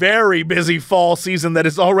this very busy fall season that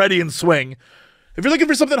is already in swing. If you're looking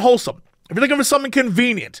for something wholesome, if you're looking for something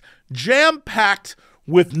convenient, jam-packed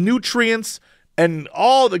with nutrients and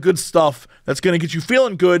all the good stuff that's going to get you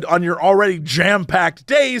feeling good on your already jam-packed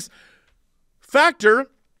days, Factor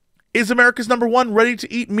is America's #1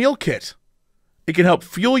 ready-to-eat meal kit. It can help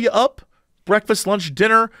fuel you up, breakfast, lunch,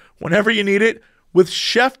 dinner, whenever you need it, with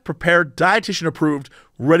chef-prepared, dietitian-approved,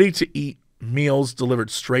 ready-to-eat meals delivered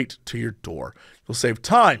straight to your door. You'll save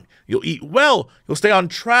time, you'll eat well, you'll stay on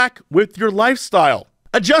track with your lifestyle.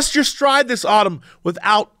 Adjust your stride this autumn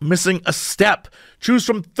without missing a step. Choose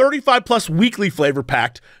from 35+ weekly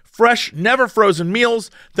flavor-packed, fresh, never-frozen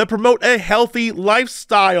meals that promote a healthy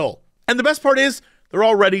lifestyle. And the best part is, they're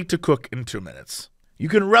all ready to cook in 2 minutes. You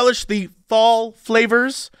can relish the fall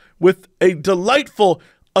flavors with a delightful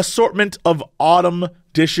assortment of autumn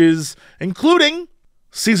dishes, including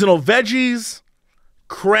seasonal veggies,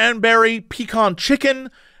 cranberry pecan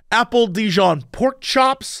chicken, apple Dijon pork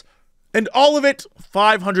chops, and all of it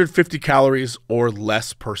 550 calories or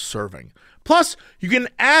less per serving. Plus, you can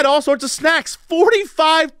add all sorts of snacks,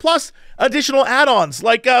 45+ additional add-ons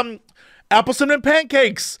like apple cinnamon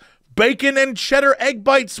pancakes, bacon and cheddar egg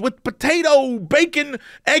bites with potato, bacon,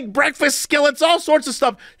 egg breakfast skillets, all sorts of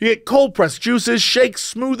stuff. You get cold pressed juices,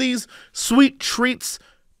 shakes, smoothies, sweet treats.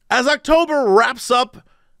 As October wraps up,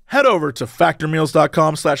 head over to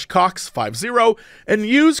factormeals.com/Cox50 and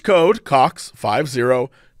use code Cox50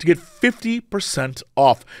 to get 50%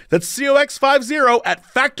 off. That's COX50 at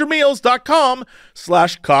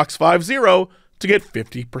factormeals.com/Cox50 to get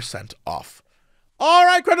 50% off. All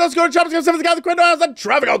right, Crendor, let's go to Choppers. The guy, the Crendor, how's the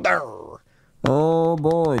traffic out there? Oh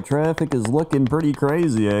boy, traffic is looking pretty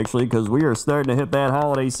crazy actually, because we are starting to hit that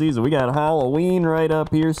holiday season. We got Halloween right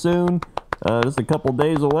up here soon, just a couple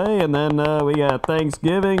days away, and then we got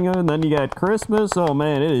Thanksgiving, and then you got Christmas. Oh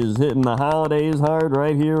man, it is hitting the holidays hard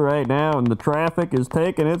right here, right now, and the traffic is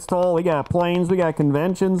taking its toll. We got planes, we got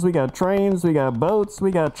conventions, we got trains, we got boats,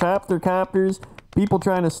 we got chopper copters. People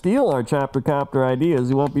trying to steal our chopper copter ideas.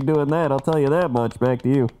 You won't be doing that, I'll tell you that much. Back to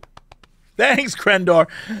you. Thanks, Crendor.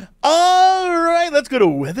 All right, let's go to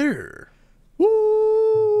weather.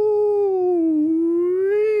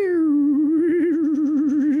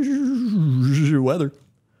 Weather.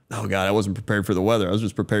 Oh God, I wasn't prepared for the weather. I was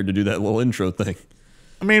just prepared to do that little intro thing.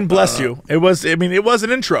 I mean, bless you. It was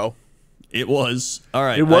an intro. It was. All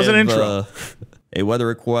right. It was an intro. A weather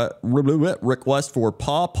request for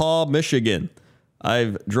Paw Paw, Michigan.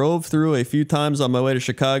 I've drove through a few times on my way to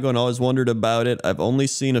Chicago and always wondered about it. I've only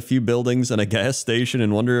seen a few buildings and a gas station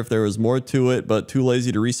and wonder if there was more to it, but too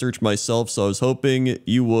lazy to research myself, so I was hoping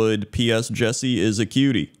you would. P.S. Jesse is a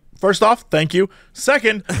cutie. First off, thank you.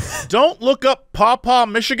 Second, don't look up Papa,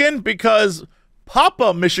 Michigan, because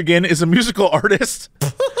Papa Michigan is a musical artist.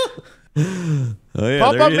 Oh, yeah,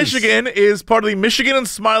 Papa Michigan is part of the Michigan and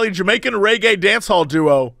Smiley Jamaican reggae dancehall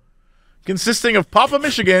duo, consisting of Papa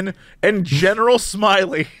Michigan and General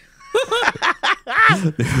Smiley.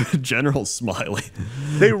 General Smiley.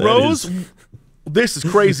 They rose. This is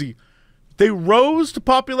crazy. They rose to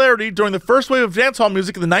popularity during the first wave of dancehall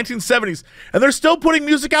music in the 1970s, and they're still putting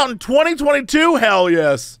music out in 2022. Hell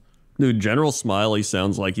yes. Dude, General Smiley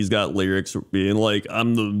sounds like he's got lyrics being like, I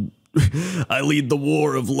lead the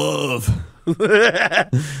war of love.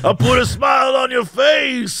 I'll put a smile on your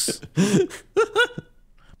face.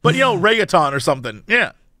 But, you know, reggaeton or something.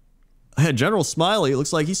 Yeah. Hey, General Smiley, it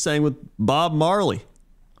looks like he sang with Bob Marley.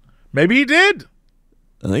 Maybe he did.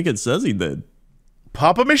 I think it says he did.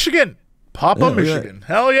 Papa Michigan. Papa Michigan. Yeah.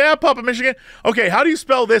 Hell yeah, Papa Michigan. Okay, how do you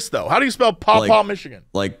spell this, though? How do you spell Papa Michigan?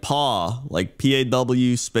 Like Paw, like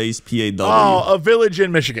P-A-W space P-A-W. Oh, a village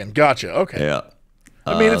in Michigan. Gotcha. Okay. Yeah.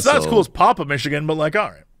 I mean, it's not as cool as Papa Michigan, but like, all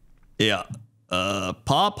right. Yeah.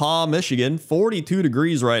 Paw, Michigan, 42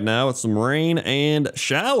 degrees right now with some rain and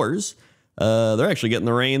showers. They're actually getting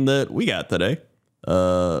the rain that we got today.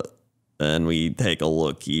 And we take a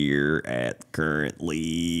look here at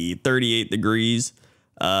currently 38 degrees.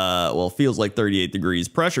 Well, feels like 38 degrees.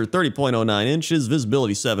 Pressure 30.09 inches.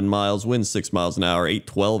 Visibility 7 miles. Wind 6 miles an hour.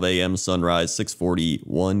 8:12 a.m. Sunrise.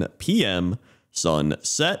 6:41 p.m.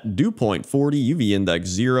 Sunset. Dew point 40. UV index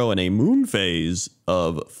 0. And a moon phase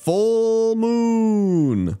of full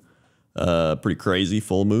moon. Pretty crazy.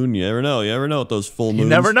 Full moon. You never know. You never know with those full moons. You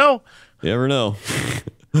never know. You never know.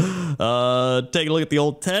 Take a look at the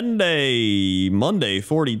old 10-day. Monday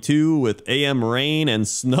 42 with AM rain and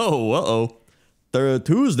snow. Uh-oh.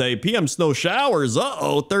 Tuesday, PM snow showers.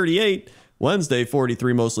 Uh-oh, 38. Wednesday,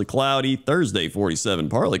 43, mostly cloudy. Thursday, 47,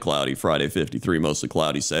 partly cloudy. Friday, 53, mostly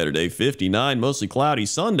cloudy. Saturday, 59, mostly cloudy.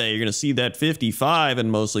 Sunday, you're going to see that 55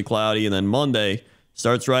 and mostly cloudy. And then Monday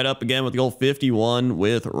starts right up again with the old 51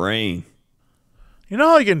 with rain. You know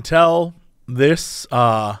how you can tell this,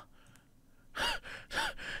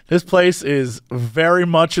 this place is very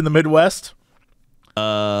much in the Midwest?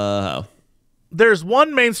 How? There's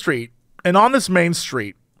one main street. And on this main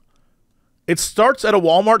street, it starts at a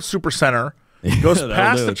Walmart Supercenter, goes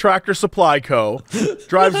past the Tractor Supply Co.,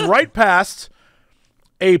 drives right past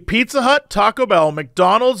a Pizza Hut, Taco Bell,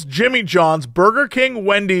 McDonald's, Jimmy John's, Burger King,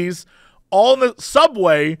 Wendy's, all in the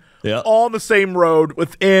Subway, all on the same road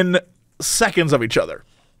within seconds of each other.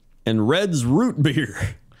 And Red's Root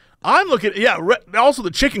Beer. I'm looking, also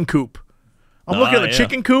the Chicken Coop. I'm looking at the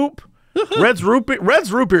Chicken Coop. Red's Root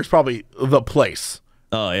Beer is probably the place.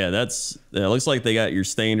 Oh yeah, it looks like they got your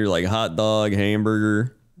standard like hot dog,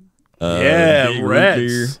 hamburger.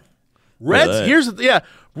 Red's.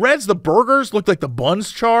 Red's the burgers look like the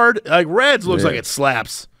buns charred. Like Red's looks like it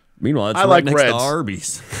slaps. Meanwhile, it's right next to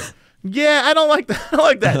Arby's. Yeah, I don't like that. I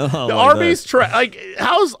like that. The Arby's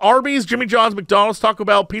how's Arby's, Jimmy John's, McDonald's, Taco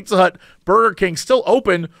Bell, Pizza Hut, Burger King still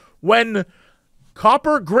open when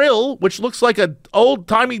Copper Grill, which looks like an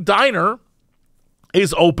old-timey diner,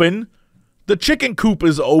 is open The chicken coop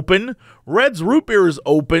is open. Red's Root Beer is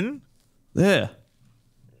open. Yeah.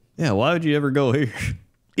 Yeah, why would you ever go here?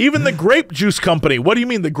 Even the Grape Juice Company. What do you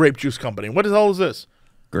mean the Grape Juice Company? What the hell is this?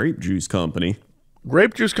 Grape Juice Company.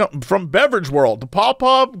 Grape Juice from Beverage World. The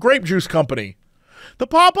Paw Grape Juice Company. The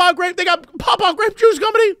Paw Grape. They got Paw Grape Juice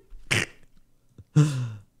Company.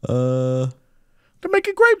 They're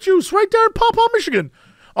making grape juice right there in Paw, Michigan.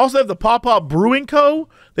 Also, they have the Paw Brewing Co.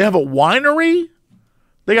 They have a winery.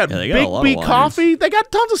 They got Big B Coffee. They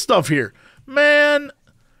got tons of stuff here, man.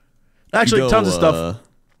 Actually, tons of stuff.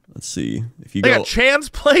 Let's see. If you they got Chan's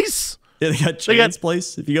Place. Yeah, they got Chan's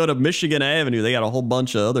Place. If you go to Michigan Avenue, they got a whole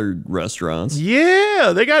bunch of other restaurants.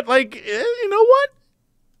 Yeah, they got like, you know what?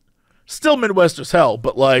 Still Midwest as hell,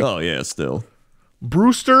 but like. Oh yeah, still.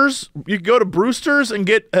 Brewster's. You can go to Brewster's and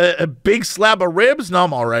get a big slab of ribs. No,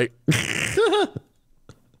 I'm all right.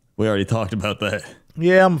 We already talked about that.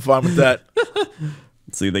 Yeah, I'm fine with that.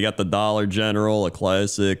 Let's see, they got the Dollar General, a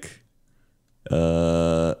classic.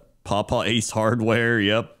 Paw Ace Hardware.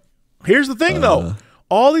 Yep. Here's the thing, though.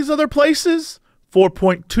 All these other places,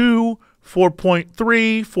 4.2, 4.3,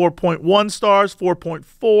 4.1 stars, 4.4,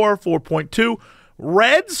 4.2.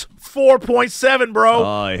 Reds, 4.7, bro.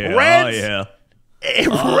 Oh, yeah. Reds,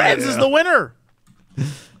 Reds is the winner.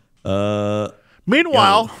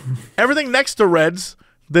 Meanwhile, everything next to Reds,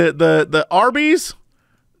 the Arby's,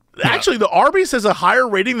 actually, the Arby's has a higher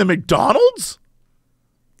rating than McDonald's?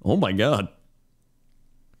 Oh, my God.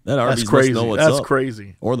 That Arby's That's crazy. Must know what's That's up.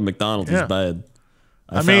 crazy. Or the McDonald's is bad.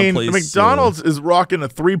 I mean, the McDonald's is rocking a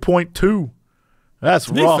 3.2. That's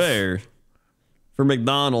rough. To be fair, for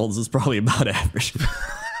McDonald's, it's probably about average.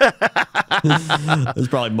 It's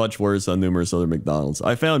probably much worse on numerous other McDonald's.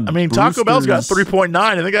 I mean, Taco Bell's got 3.9.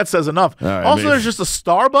 I think that says enough. Right, also, there's just a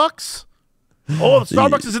Starbucks. Oh, the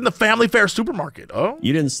Starbucks is in the Family Fare supermarket. Oh,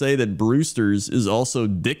 you didn't say that Brewster's is also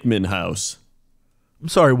Dickman House. I'm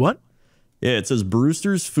sorry, what? Yeah, it says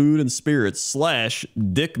Brewster's Food and Spirits /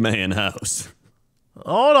 Dickman House.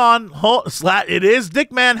 Hold on. It is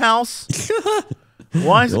Dickman House.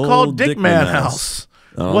 Why is it called Dickman House?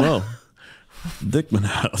 I don't know. Dickman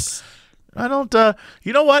House. I don't,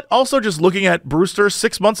 you know what? Also, just looking at Brewster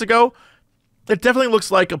 6 months ago, it definitely looks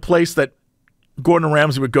like a place that Gordon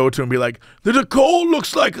Ramsay would go to and be like, the decor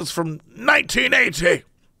looks like it's from 1980.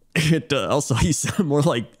 It also, he sounded more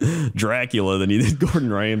like Dracula than he did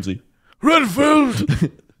Gordon Ramsay. Redfield,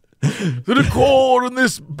 the decor in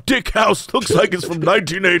this dick house looks like it's from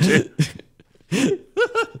 1980.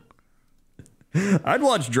 I'd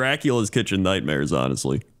watch Dracula's Kitchen Nightmares,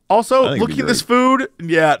 honestly. Also, looking at this food,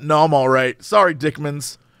 yeah, no, I'm all right. Sorry,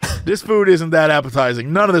 Dickmans. This food isn't that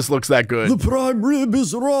appetizing. None of this looks that good. The prime rib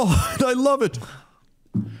is raw, and I love it.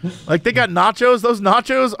 Like, they got nachos. Those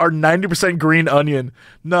nachos are 90% green onion.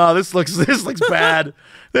 No, this looks bad.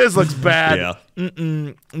 This looks bad.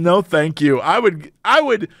 Yeah. No, thank you. I would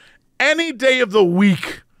any day of the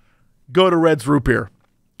week go to Red's Root Beer.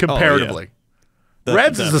 Comparatively,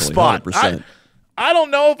 Red's is the spot. I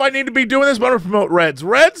don't know if I need to be doing this, but I'm gonna promote Reds.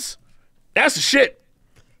 Reds, that's the shit.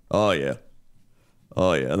 Oh yeah.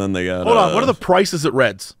 And then they got. Hold on. What are the prices at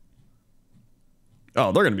Reds?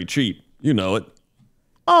 Oh, they're gonna be cheap. You know it.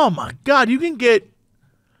 Oh my God! You can get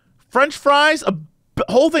French fries, a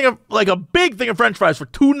whole thing of a big thing of French fries for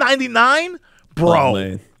 $2.99, bro. Oh,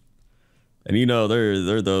 man. And you know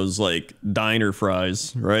they're those like diner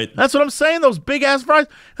fries, right? That's what I'm saying. Those big ass fries.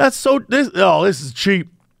 That's so. This is cheap.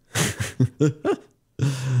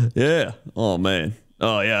 Yeah. Oh man.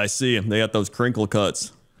 Oh yeah, I see them. They got those crinkle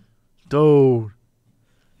cuts. Dude.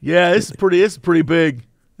 Yeah, this is pretty big.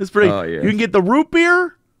 This is pretty. Oh, yeah. You can get the root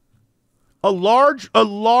beer, a large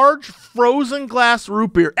frozen glass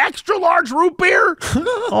root beer, extra large root beer.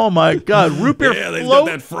 Oh my God, root beer Yeah, they've float.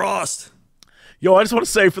 got that frost. Yo, I just want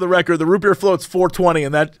to say for the record, the root beer float's $4.20,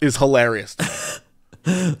 and that is hilarious.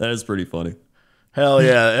 That is pretty funny. Hell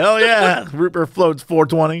yeah. Root beer float's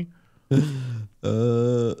 $4.20.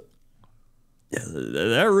 Yeah,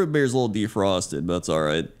 that root beer's a little defrosted, but that's all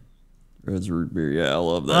right. Red's root beer, yeah, I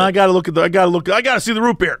love that. I gotta see the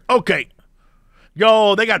root beer. Okay.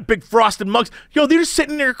 Yo, they got big frosted mugs. Yo, they're just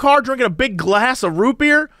sitting in your car drinking a big glass of root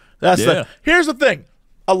beer. Here's the thing.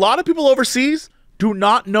 A lot of people overseas do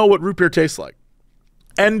not know what root beer tastes like.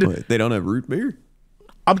 And Wait, they don't have root beer?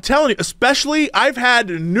 I'm telling you, especially I've had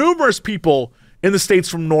numerous people in the States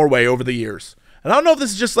from Norway over the years. And I don't know if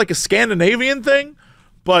this is just like a Scandinavian thing,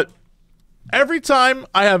 but every time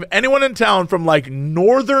I have anyone in town from like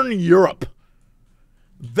Northern Europe,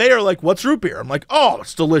 they are like, what's root beer? I'm like, oh,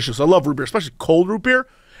 it's delicious. I love root beer, especially cold root beer.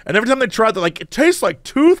 And every time they try it, they're like, it tastes like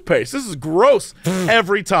toothpaste. This is gross.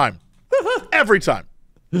 Every time. Every time.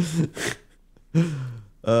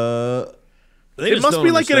 They It just must don't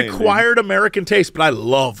be like an understand, dude. acquired American taste, but I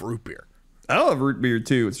love root beer. I love root beer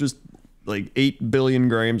too. It's just like 8 billion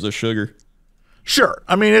grams of sugar. Sure.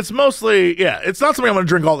 I mean, it's mostly, it's not something I'm going to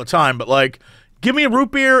drink all the time, but like, give me a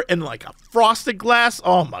root beer and like a frosted glass.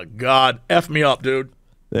 Oh my God. F me up, dude.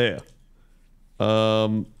 Yeah.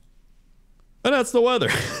 And that's the weather.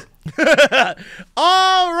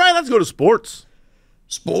 All right, let's go to sports.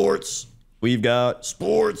 Sports. We've got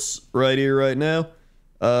sports right here, right now.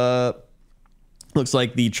 Looks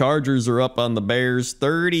like the Chargers are up on the Bears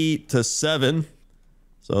 30-7.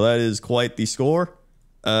 So that is quite the score.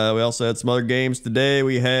 We also had some other games today.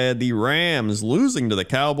 We had the Rams losing to the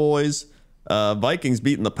Cowboys. Vikings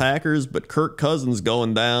beating the Packers, but Kirk Cousins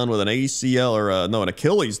going down with an ACL or an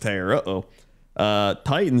Achilles tear.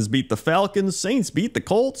 Titans beat the Falcons. Saints beat the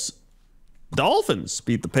Colts. Dolphins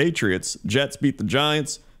beat the Patriots. Jets beat the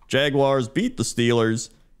Giants. Jaguars beat the Steelers.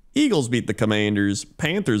 Eagles beat the Commanders.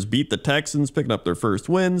 Panthers beat the Texans, picking up their first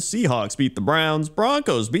win. Seahawks beat the Browns.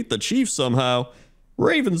 Broncos beat the Chiefs somehow.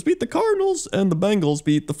 Ravens beat the Cardinals. And the Bengals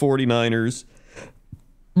beat the 49ers.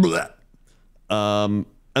 And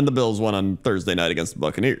the Bills won on Thursday night against the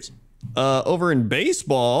Buccaneers. Over in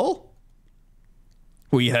baseball,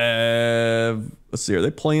 we have, let's see, are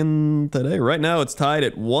they playing today? Right now it's tied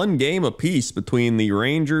at 1 game apiece between the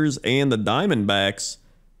Rangers and the Diamondbacks.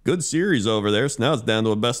 Good series over there. So now it's down to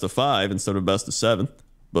a best of 5 instead of a best of 7.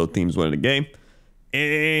 Both teams winning a game.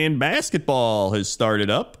 And basketball has started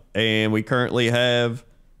up. And we currently have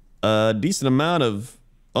a decent amount of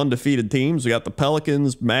undefeated teams. We got the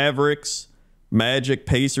Pelicans, Mavericks, Magic,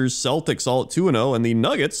 Pacers, Celtics all at 2-0, and the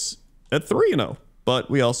Nuggets at 3-0. But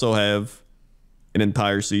we also have an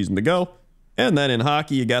entire season to go. And then in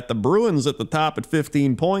hockey, you got the Bruins at the top at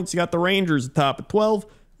 15 points. You got the Rangers at the top at 12.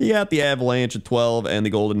 You got the Avalanche at 12 and the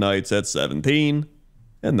Golden Knights at 17.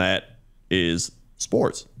 And that is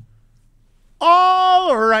sports.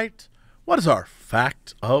 All right. What is our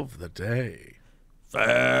fact of the day?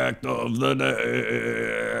 Fact of the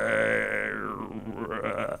day.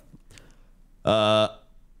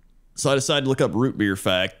 So I decided to look up root beer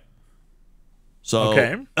fact. So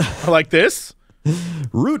Okay. I like this.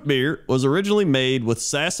 root beer was originally made with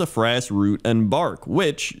sassafras root and bark,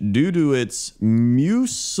 which, due to its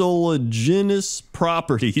mucilaginous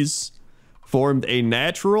properties, formed a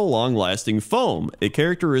natural, long-lasting foam, a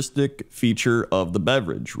characteristic feature of the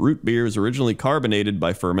beverage. Root beer was originally carbonated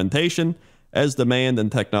by fermentation. As demand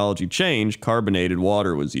and technology changed, carbonated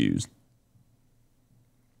water was used.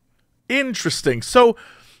 Interesting. So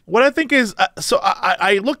what I think is,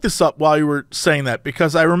 I looked this up while you were saying that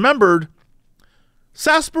because I remembered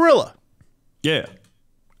sarsaparilla. Yeah.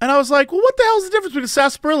 And I was like, well, what the hell is the difference between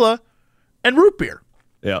sarsaparilla and root beer?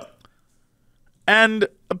 Yeah. And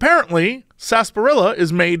apparently, sarsaparilla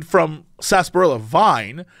is made from sarsaparilla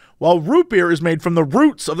vine, while root beer is made from the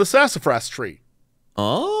roots of the sassafras tree.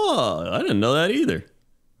 Oh, I didn't know that either.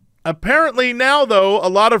 Apparently now, though, a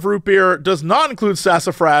lot of root beer does not include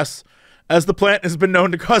sassafras, as the plant has been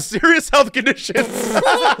known to cause serious health conditions.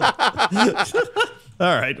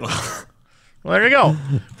 All right. Well, there you go.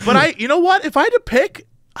 But you know what? If I had to pick,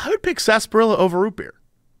 I would pick sarsaparilla over root beer.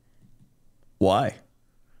 why?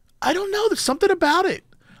 I don't know. There's something about it.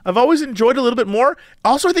 I've always enjoyed it a little bit more.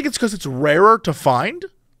 Also, I think it's because it's rarer to find.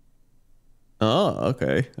 Oh,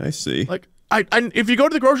 okay. I see. Like, if you go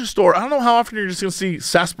to the grocery store, I don't know how often you're just going to see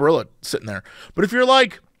sarsaparilla sitting there. But if you're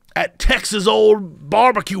like at Texas old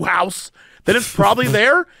barbecue house, then it's probably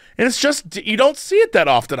there. And it's just, you don't see it that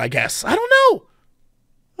often, I guess. I don't know.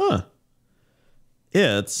 Huh.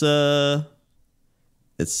 Yeah, it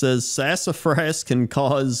says sassafras can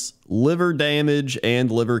cause liver damage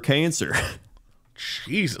and liver cancer.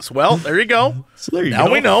 Jesus. Well, there you go. So there you Now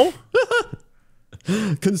go. we know.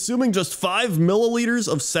 Consuming just 5 milliliters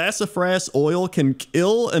of sassafras oil can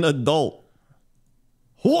kill an adult.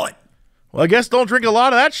 What? Well, I guess don't drink a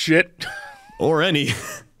lot of that shit. Or any.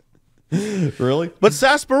 Really? But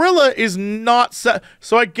sarsaparilla is not so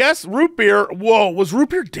I guess root beer, whoa, was root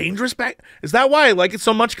beer dangerous back? Is that why I like it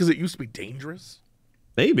so much? Because it used to be dangerous?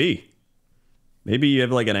 Maybe. Maybe you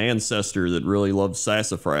have like an ancestor that really loved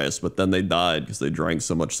sassafras, but then they died because they drank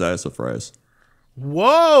so much sassafras.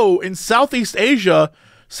 Whoa! In Southeast Asia,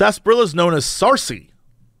 sarsaparilla is known as sarsi.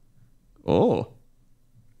 Oh.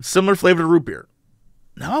 Similar flavor to root beer.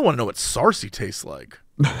 Now I want to know what sarsi tastes like.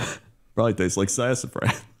 Probably tastes like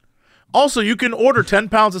sassafras. Also, you can order 10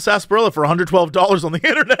 pounds of sarsaparilla for $112 on the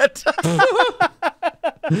internet.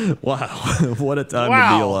 Wow. What a time to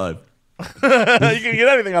Wow. be alive. You can get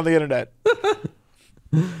anything on the internet.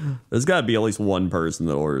 There's got to be at least one person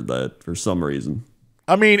that ordered that for some reason.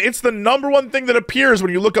 I mean, it's the #1 thing that appears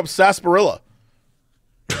when you look up sarsaparilla.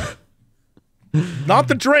 Not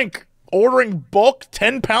the drink. Ordering bulk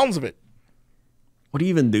 10 pounds of it. What do you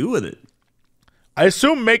even do with it? I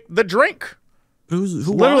assume make the drink. Who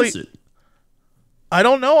literally wants it? I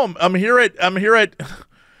don't know. I'm here at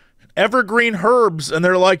Evergreen Herbs, and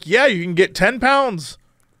they're like, yeah, you can get 10 pounds.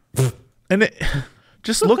 And it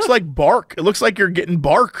just looks like bark. It looks like you're getting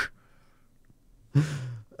bark.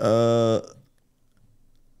 Yeah,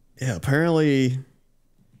 apparently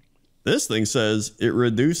this thing says it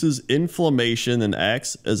reduces inflammation and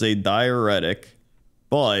acts as a diuretic,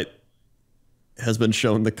 but has been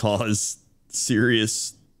shown to cause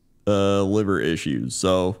serious liver issues.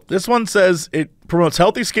 So this one says it promotes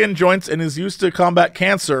healthy skin, joints, and is used to combat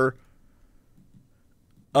cancer.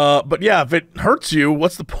 But yeah, if it hurts you,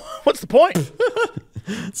 what's the point?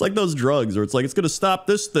 it's like those drugs where it's like, it's going to stop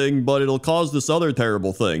this thing, but it'll cause this other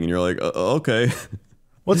terrible thing. And you're like, okay.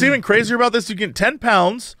 What's even crazier about this, you get 10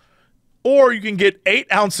 pounds, or you can get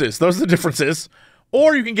 8 ounces. Those are the differences.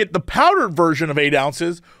 Or you can get the powdered version of 8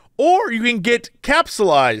 ounces, or you can get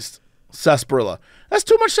capsulized sarsaparilla. That's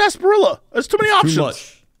too much sarsaparilla. That's too many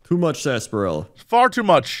options. Too much sarsaparilla. Far too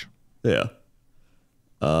much. Yeah.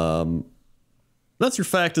 That's your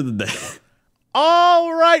fact of the day.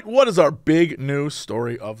 All right. What is our big news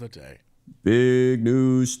story of the day? Big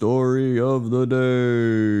news story of the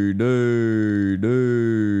day.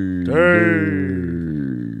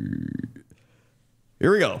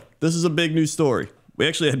 Here we go. This is a big news story. We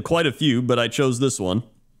actually had quite a few, but I chose this one.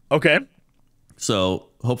 Okay. So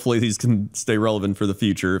hopefully these can stay relevant for the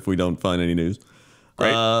future if we don't find any news.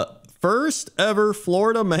 Great. First ever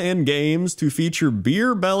Florida Man Games to feature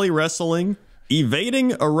beer belly wrestling,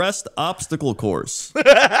 evading arrest obstacle course.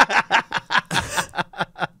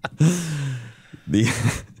 The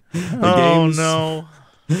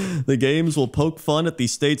games will poke fun at the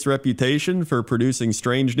state's reputation for producing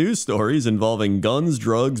strange news stories involving guns,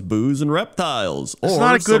 drugs, booze, and reptiles. It's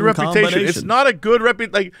not a good reputation. It's not a good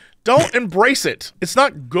reputation. Like, don't embrace it. It's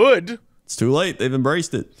not good. It's too late. They've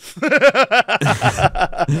embraced it.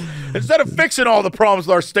 Instead of fixing all the problems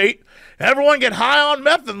with our state, everyone get high on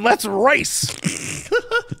meth and let's race.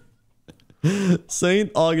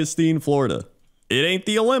 St. Augustine, Florida. It ain't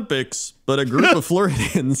the Olympics, but a group of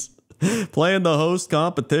Floridians plan to host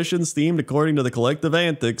competitions themed according to the collective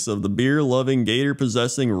antics of the beer-loving,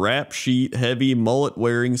 gator-possessing, rap sheet-heavy,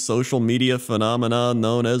 mullet-wearing social media phenomenon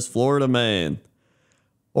known as Florida Man.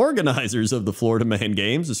 Organizers of the Florida Man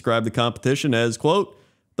Games describe the competition as, quote,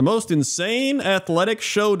 the most insane athletic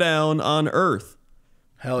showdown on Earth.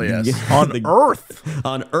 Hell yes. On Earth.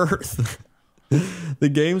 On Earth. The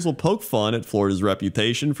games will poke fun at Florida's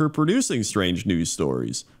reputation for producing strange news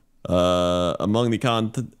stories. Among the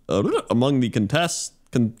contests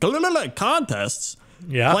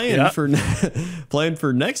planned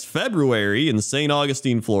for next February in St.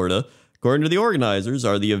 Augustine, Florida, according to the organizers,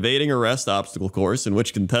 are the evading arrest obstacle course, in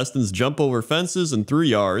which contestants jump over fences and through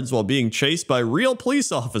yards while being chased by real police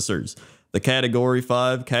officers. The Category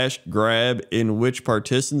 5 cash grab, in which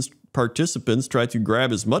participants try to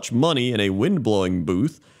grab as much money in a wind-blowing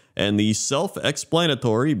booth, and the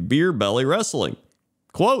self-explanatory beer belly wrestling.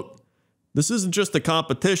 Quote, this isn't just a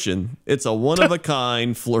competition, it's a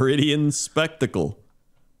one-of-a-kind Floridian spectacle.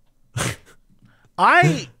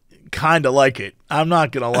 I kind of like it. I'm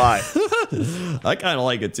not going to lie. I kind of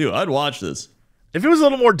like it too. I'd watch this. If it was a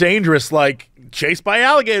little more dangerous, like chased by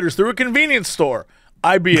alligators through a convenience store,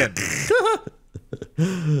 I'd be in.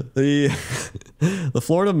 The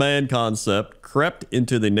Florida Man concept crept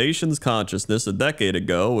into the nation's consciousness a decade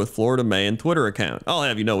ago with Florida Man Twitter account. I'll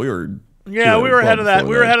have you know, we were ahead of that.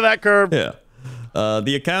 We were ahead of that curve. Yeah.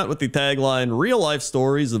 The account with the tagline, Real Life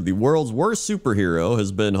Stories of the World's Worst Superhero,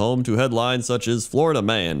 has been home to headlines such as Florida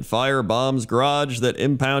Man fire bombs garage that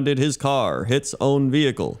impounded his car, hits own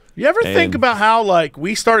vehicle. You ever think about how, like,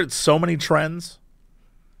 we started so many trends?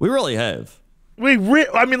 We really have.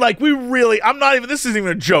 I'm not even, this isn't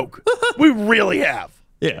even a joke. We really have.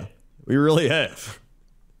 Yeah, we really have.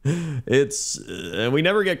 And we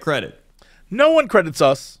never get credit. No one credits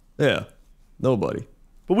us. Yeah, nobody.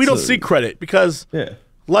 But we don't seek credit because,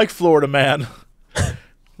 like Florida Man,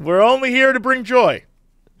 we're only here to bring joy.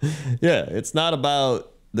 Yeah, it's not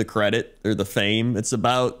about the credit or the fame. It's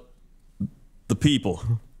about the people.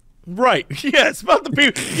 Right. Yeah, it's about the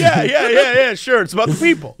people. Yeah, sure. It's about the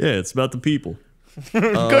people. Yeah, it's about the people.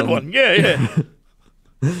 Good one. Yeah.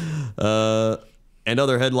 And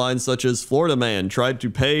other headlines such as Florida Man tried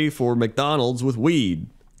to pay for McDonald's with weed.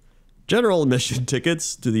 General admission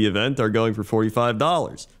tickets to the event are going for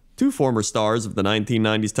 $45. Two former stars of the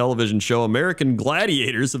 1990s television show American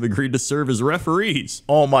Gladiators have agreed to serve as referees.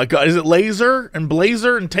 Oh my God. Is it Laser and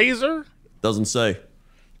Blazer and Taser? Doesn't say.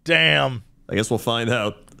 Damn. I guess we'll find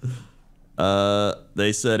out.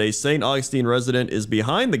 They said a St. Augustine resident is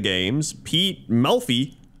behind the games. Pete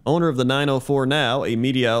Melfi, owner of the 904 Now, a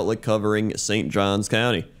media outlet covering St. Johns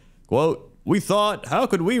County. Quote, "We thought, how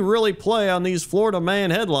could we really play on these Florida man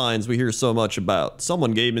headlines we hear so much about?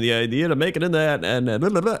 Someone gave me the idea to make it into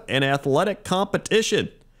an athletic competition.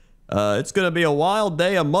 It's going to be a wild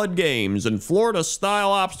day of mud games and Florida-style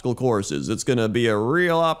obstacle courses. It's going to be a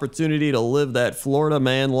real opportunity to live that Florida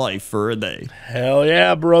man life for a day." Hell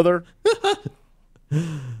yeah, brother.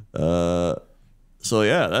 So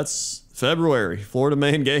yeah, that's February, Florida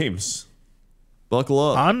man games. Buckle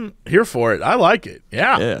up. I'm here for it. I like it.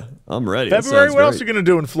 Yeah. Yeah, I'm ready. February, what else are you going to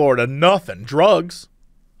do in Florida? Nothing. Drugs.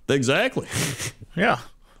 Exactly. Yeah.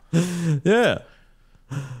 Yeah.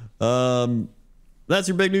 That's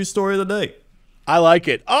your big news story of the day. I like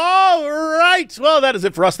it. All right. Well, that is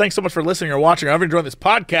it for us. Thanks so much for listening or watching. I've enjoyed this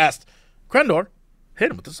podcast. Crendor,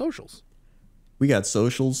 hit him with the socials. We got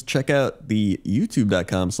socials. Check out the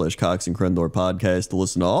youtube.com/Cox and Crendor podcast to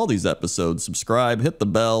listen to all these episodes. Subscribe, hit the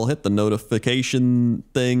bell, hit the notification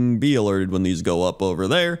thing, be alerted when these go up over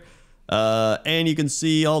there. And you can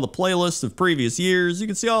see all the playlists of previous years. You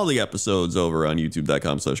can see all the episodes over on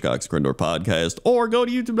youtube.com/Cox and Crendor podcast, or go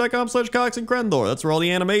to youtube.com/Cox and Crendor. That's where all the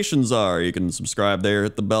animations are. You can subscribe there,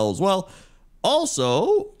 hit the bell as well.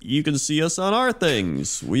 Also, you can see us on our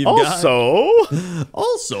things. We're also on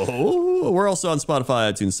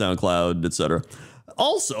Spotify, iTunes, SoundCloud, etc.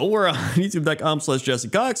 Also, we're on youtube.com/Jesse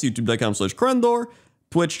Cox, youtube.com/Crendor,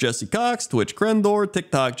 Twitch Jesse Cox, Twitch Crendor,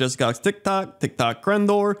 TikTok Jesse Cox, TikTok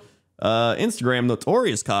Crendor, Instagram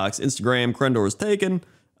Notorious Cox, Instagram Crendor is taken,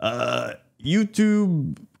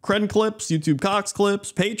 YouTube Cren Clips, YouTube Cox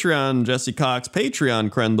Clips, Patreon Jesse Cox,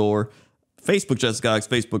 Patreon Crendor, Facebook Jesse Cox,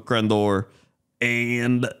 Facebook Crendor.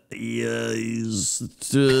 And there's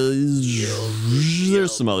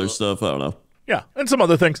some other stuff. I don't know. Yeah, and some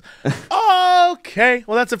other things. Okay.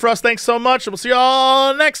 Well, that's it for us. Thanks so much. We'll see you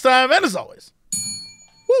all next time. And as always,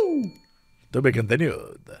 woo, to be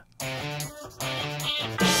continued.